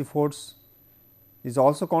 buoyancy force is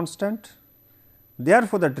also constant.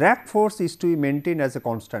 Therefore, the drag force is to be maintained as a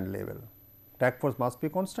constant level. Drag force must be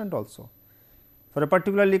constant also. For a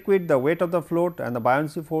particular liquid, the weight of the float and the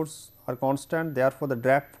buoyancy force are constant. Therefore, the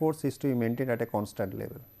drag force is to be maintained at a constant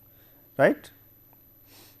level, right.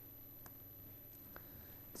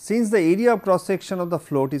 Since the area of cross section of the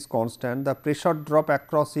float is constant, the pressure drop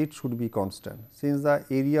across it should be constant. Since the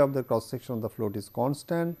area of the cross section of the float is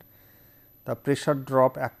constant, the pressure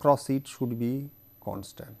drop across it should be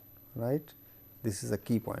constant, right. This is a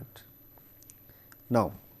key point.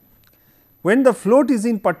 Now, when the float is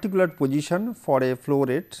in particular position for a flow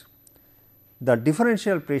rate, the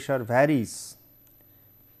differential pressure varies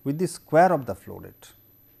with the square of the flow rate,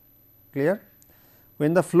 clear.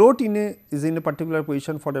 When the float is in a particular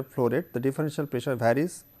position for a flow rate, the differential pressure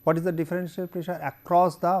varies. What is the differential pressure?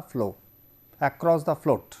 Across the flow, across the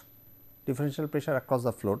float, differential pressure across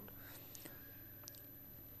the float.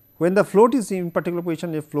 When the float is in particular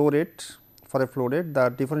position a flow rate, for a flow rate, the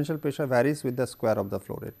differential pressure varies with the square of the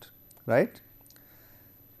flow rate, right.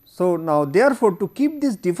 So, now therefore, to keep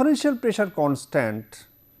this differential pressure constant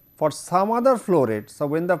for some other flow rate. So,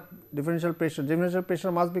 when the differential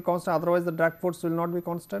pressure must be constant, otherwise the drag force will not be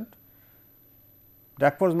constant.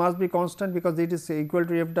 Drag force must be constant because it is equal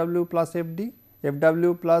to F w plus F d, F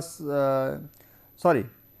w plus F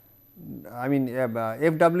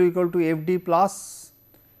w equal to F d plus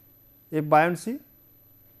F buoyancy.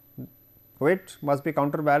 Weight must be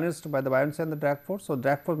counterbalanced by the buoyancy and the drag force. So,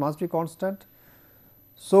 drag force must be constant.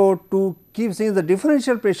 So, to keep, since the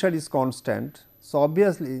differential pressure is constant, so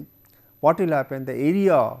obviously what will happen? The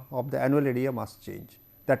area of the annual area must change.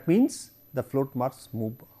 That means, the float must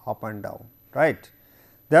move up and down, right.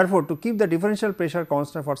 Therefore, to keep the differential pressure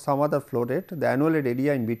constant for some other flow rate, the annual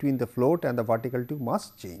area in between the float and the vertical tube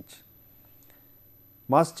must change.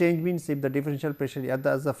 Must change means, if the differential pressure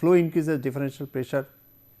as the flow increases, differential pressure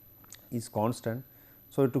is constant.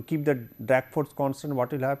 So, to keep the drag force constant,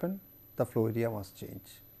 what will happen? The flow area must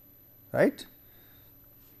change, right.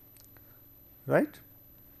 Right.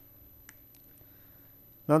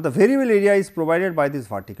 Now, the variable area is provided by this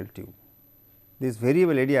vertical tube. This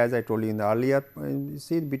variable area, as I told you in the earlier, you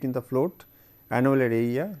see between the float annular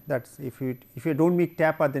area, that is if you do not make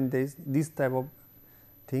taper, then there is this type of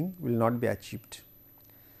thing will not be achieved.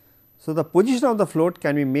 So, the position of the float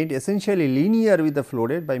can be made essentially linear with the flow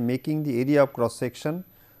rate by making the area of cross section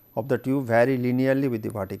of the tube vary linearly with the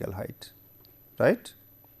vertical height, right.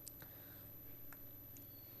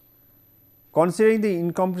 Considering the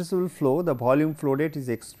incompressible flow, the volume flow rate is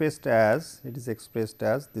expressed as, this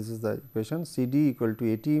is the equation C d equal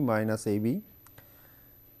to A t minus A b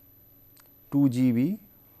 2 G b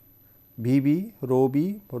V b rho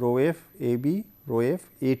b rho f A b rho f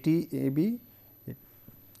A t A b.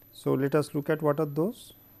 So, let us look at what are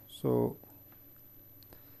those. So,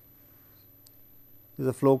 this is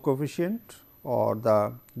the flow coefficient or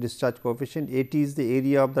the discharge coefficient. A t is the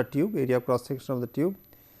area of the tube, area of cross section of the tube,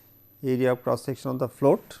 area of cross section of the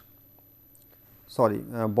float,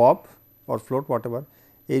 bob or float, whatever,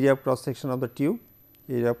 area of cross section of the tube,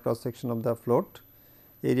 area of cross section of the float,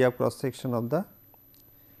 area of cross section of the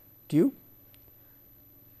tube,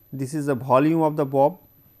 this is the volume of the bob,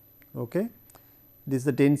 okay. This is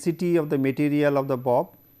the density of the material of the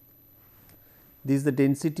bob, this is the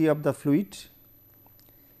density of the fluid,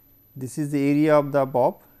 this is the area of the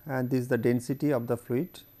bob, and this is the density of the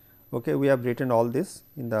fluid. Okay. We have written all this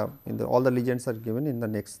in the all the legends are given in the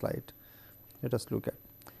next slide. Let us look at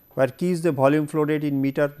where Q is the volume flow rate in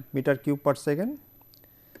meter cube per second,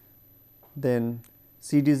 then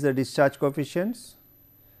CD is the discharge coefficients,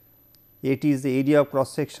 AT is the area of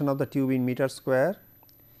cross section of the tube in meter square,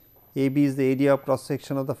 AB is the area of cross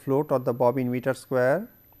section of the float or the bob in meter square,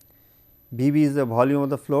 BB is the volume of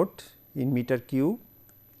the float in meter cube,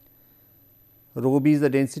 rho B is the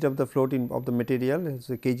density of the float of the material, it is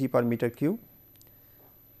a kg per meter cube,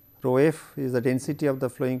 rho F is the density of the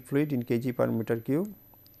flowing fluid in kg per meter cube.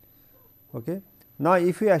 Okay. Now,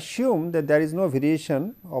 if we assume that there is no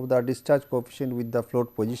variation of the discharge coefficient with the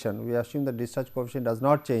float position, we assume the discharge coefficient does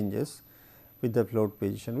not changes with the float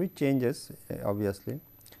position, which changes obviously.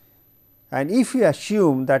 And if we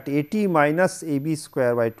assume that AT minus AB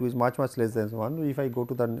square by 2 is much less than 1, if I go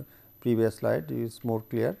to the previous slide, it is more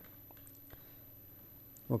clear.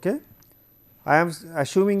 Okay. I am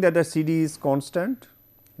assuming that the CD is constant,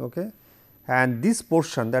 okay, and this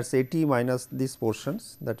portion, that is AT minus these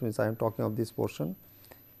portions, that means I am talking of this portion,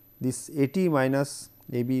 this AT minus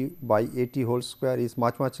AB by AT whole square is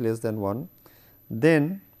much less than 1,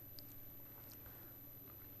 then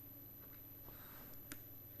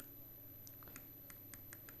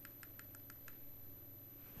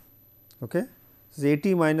okay. So, AT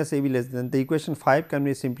minus AB less than, the equation 5 can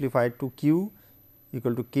be simplified to Q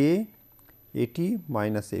equal to K AT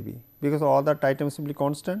minus AB, because all that item is simply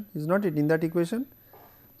constant, is not it in that equation.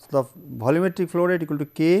 So, the volumetric flow rate equal to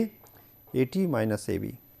K AT minus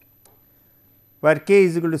AB, where K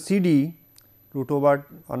is equal to CD root over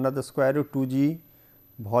under the square root 2 g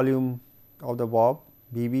volume of the bob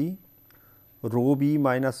BB rho B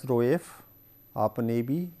minus rho F upon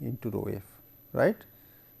AB into rho F, right.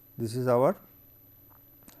 This is our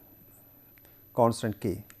constant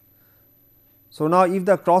K. So, now if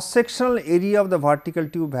the cross sectional area of the vertical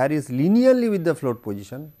tube varies linearly with the float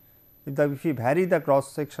position, if we vary the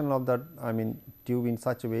cross section of the tube in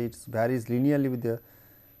such a way it varies linearly with the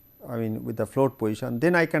with the float position,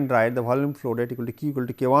 then I can write the volume flow rate equal to Q equal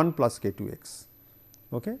to K1 plus K2x,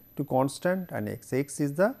 okay, to constant and x. X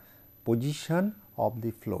is the position of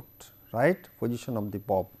the float, right, position of the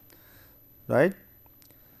bob, right.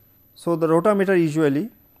 So, the rotameter usually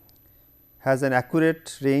has an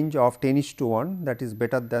accurate range of 10:1, that is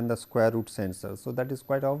better than the square root sensor. So, that is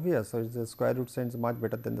quite obvious. So, the square root sensor much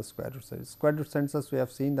better than the square root sensor. Square root sensors we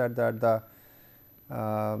have seen that the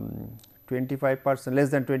 25% less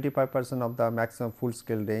than 25% of the maximum full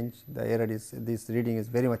scale range, the error is, this reading is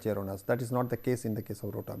very much erroneous. That is not the case in the case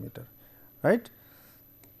of rotameter, right.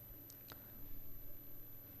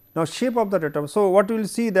 Now, shape of the rotameter. So, what we will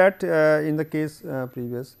see that in the case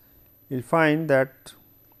previous, you will find that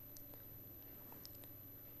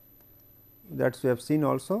we have seen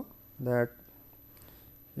also that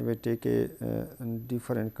if I take a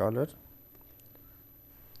different color.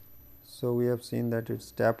 So, we have seen that it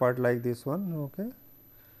is tapered like this one, okay.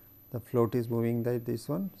 The float is moving like this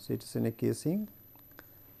one. So, it is in a casing,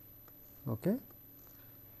 okay,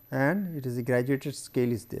 and it is a graduated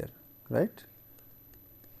scale is there, right.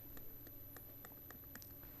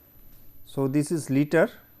 So, this is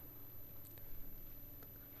liter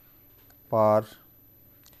per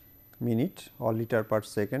minute or liter per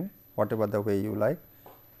second, whatever the way you like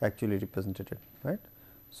actually represented it, right.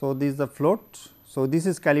 So, this is the float. So, this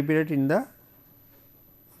is calibrated in the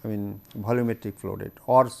volumetric flow rate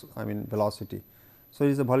or velocity. So,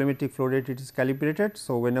 it is a volumetric flow rate, it is calibrated.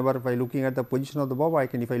 So, whenever by looking at the position of the bob, I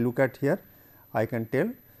can, if I look at here, I can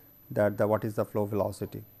tell that what is the flow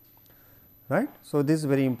velocity, right. So, this is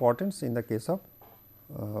very important in the case of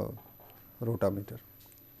rotameter.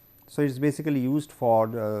 So, it is basically used for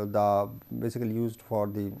the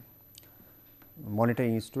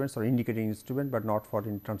monitoring instruments or indicating instrument, but not for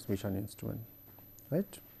transmission instrument,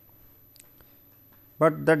 right.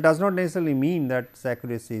 But that does not necessarily mean that the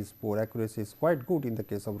accuracy is poor, accuracy is quite good in the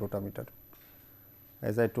case of rotameter,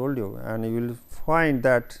 as I told you, and you will find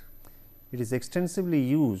that it is extensively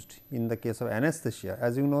used in the case of anesthesia.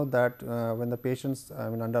 As you know that when the patients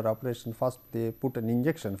under operation, first they put an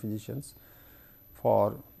injection, physicians,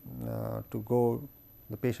 for to go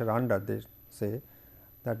the patient under, they say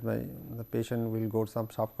that the patient will go some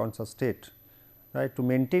subconscious state, right. To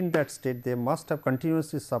maintain that state, they must have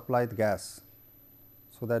continuously supplied gas,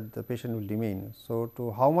 so that the patient will remain. So,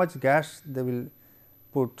 to how much gas they will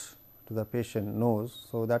put to the patient nose.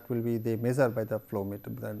 So, that will be they measure by the flow meter,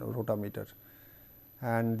 the rotometer,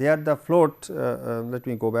 and there the float, let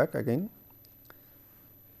me go back again,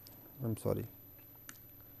 I am sorry,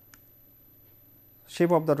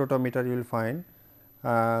 shape of the rotometer you will find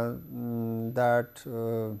that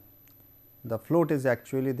the float is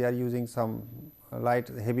actually they are using some light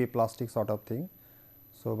heavy plastic sort of thing.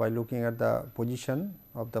 So, by looking at the position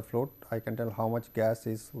of the float, I can tell how much gas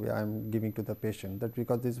is I am giving to the patient. That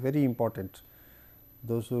because this is very important.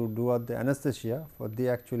 Those who do the anesthesia, for they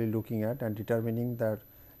actually looking at and determining that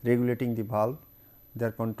regulating the valve, they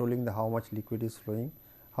are controlling the how much liquid is flowing,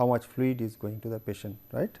 how much fluid is going to the patient,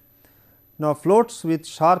 right. Now, floats with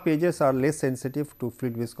sharp edges are less sensitive to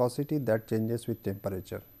fluid viscosity that changes with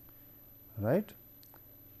temperature, right.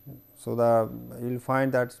 So, the you will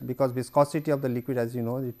find that because viscosity of the liquid, as you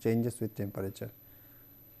know, it changes with temperature,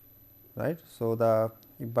 right. So,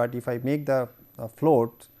 but if I make the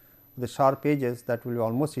float the sharp edges, that will be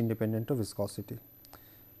almost independent of viscosity,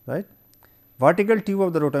 right. Vertical tube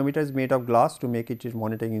of the rotometer is made of glass to make it a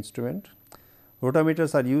monitoring instrument.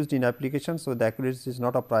 Rotometers are used in applications, so the accuracy is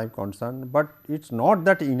not a prime concern, but it is not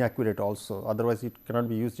that inaccurate also, otherwise it cannot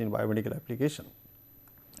be used in biomedical application,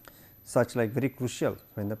 such like very crucial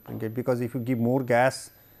when the because if you give more gas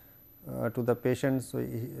to the patient, so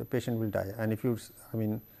patient will die, and if you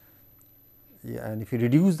and if you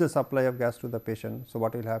reduce the supply of gas to the patient, so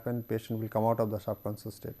what will happen, patient will come out of the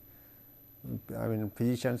subconscious state.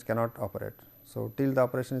 Physicians cannot operate. So, till the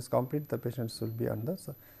operation is complete, the patients will be under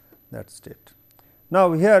that state.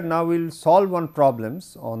 Now, here now we will solve one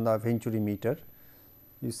problems on the Venturi meter.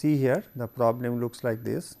 You see here the problem looks like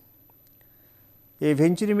this. A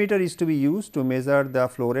Venturi meter is to be used to measure the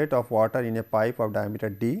flow rate of water in a pipe of diameter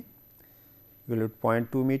d equal to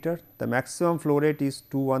 0.2 meter. The maximum flow rate is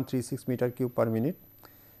 2136 meter cube per minute.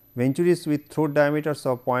 Venturis with throat diameters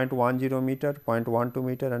of 0.10 meter, 0.12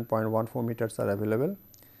 meter and 0.14 meters are available.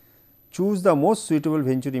 Choose the most suitable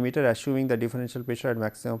Venturi meter assuming the differential pressure at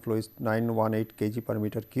maximum flow is 918 kg per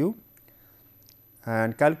meter cube,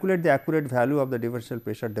 and calculate the accurate value of the differential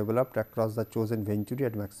pressure developed across the chosen Venturi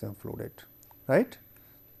at maximum flow rate, right.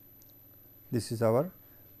 This is our.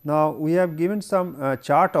 Now, we have given some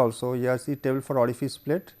chart also. Here see table for orifice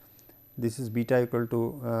plate. This is beta equal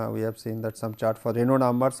to we have seen that some chart for Renault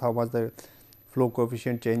numbers, how much the flow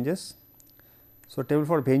coefficient changes. So, table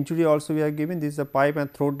for Venturi also we have given, this is the pipe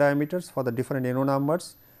and throat diameters for the different NO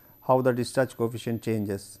numbers, how the discharge coefficient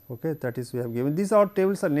changes, okay. That is we have given. These are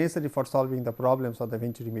tables are necessary for solving the problems of the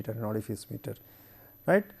Venturi meter and orifice meter,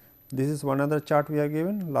 right. This is one other chart we have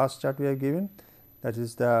given, last chart we have given, that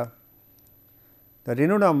is the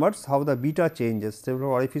Renault numbers, how the beta changes, table for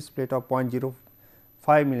orifice plate of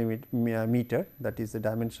 0.05 meter, that is the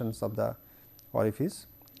dimensions of the orifice.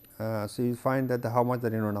 So, you find that how much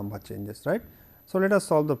the Renault number changes, right. So, let us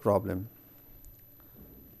solve the problem.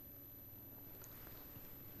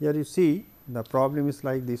 Here you see the problem is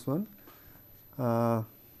like this one.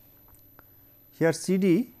 Here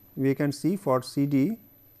CD we can see for CD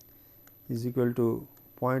is equal to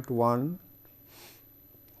 0.1,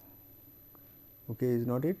 okay, is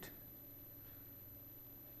not it?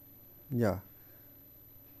 Yeah.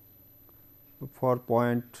 For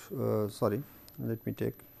sorry, let me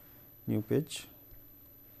take new page.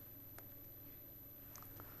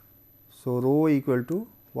 So, rho equal to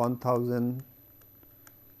 1000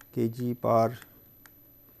 kg per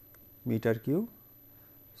meter cube.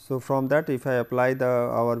 So, from that if I apply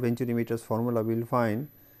our Venturi meters formula, we will find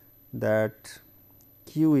that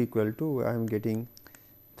Q equal to I am getting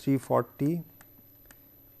 340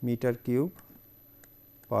 meter cube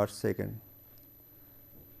per second.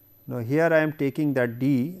 Now, here I am taking that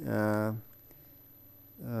d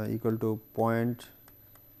equal to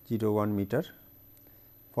 0.01 meter,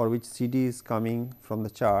 for which CD is coming from the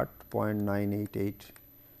chart 0.988.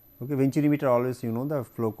 Okay, Venturi meter always you know the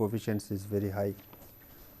flow coefficients is very high,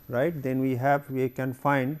 right. Then we can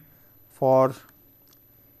find for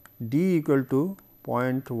d equal to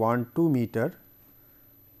 0.12 meter,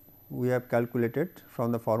 we have calculated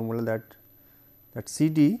from the formula that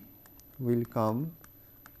CD will come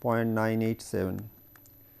 0.987.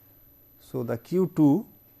 So, the Q2,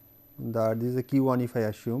 this is the Q1 if I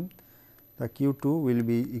assume, the Q2 will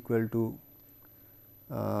be equal to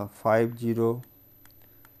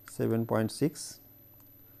 507.6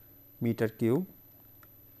 meter cube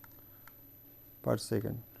per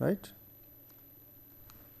second, right.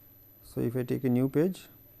 So, if I take a new page,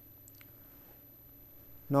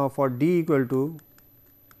 now for d equal to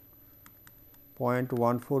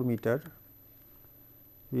 0.14 meter,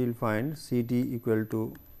 we will find CD equal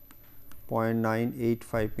to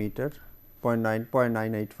 0.985 meter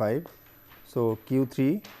 0.985. So,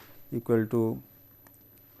 Q3 equal to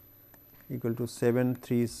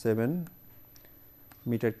 737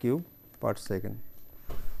 meter cube per second.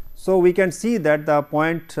 So, we can see that the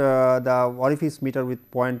the orifice meter with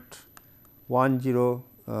 0.10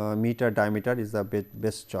 meter diameter is the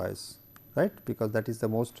best choice, right, because that is the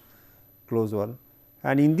most close one.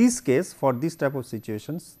 And in this case, for this type of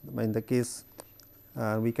situations, in the case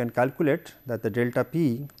we can calculate that the delta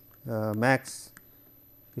P max,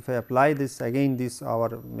 if I apply this again this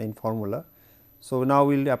our main formula. So, now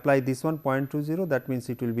we will apply this one 0.20, that means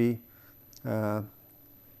it will be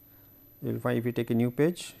you will find if you take a new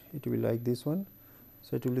page, it will be like this one.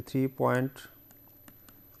 So, it will be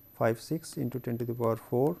 3.56 into 10 to the power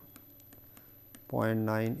 4,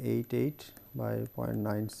 0.988 by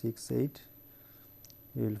 0.968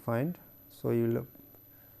 you will find. So, you will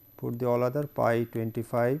put the all other pi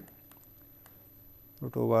 25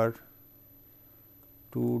 root over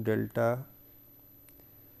 2 delta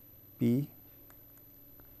P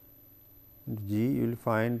G, you will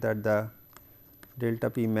find that the delta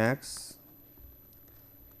P max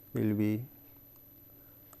will be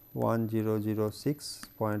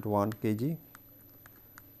 1006.1 kg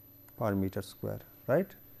per meter square,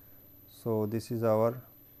 right. So, this is our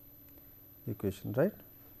equation, right.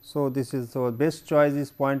 So, this is so best choice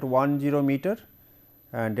is 0.10 meter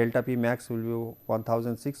and delta P max will be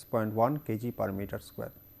 1006.1 kg per meter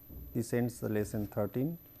square. This ends the lesson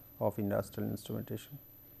 13 of industrial instrumentation.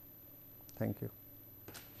 Thank you.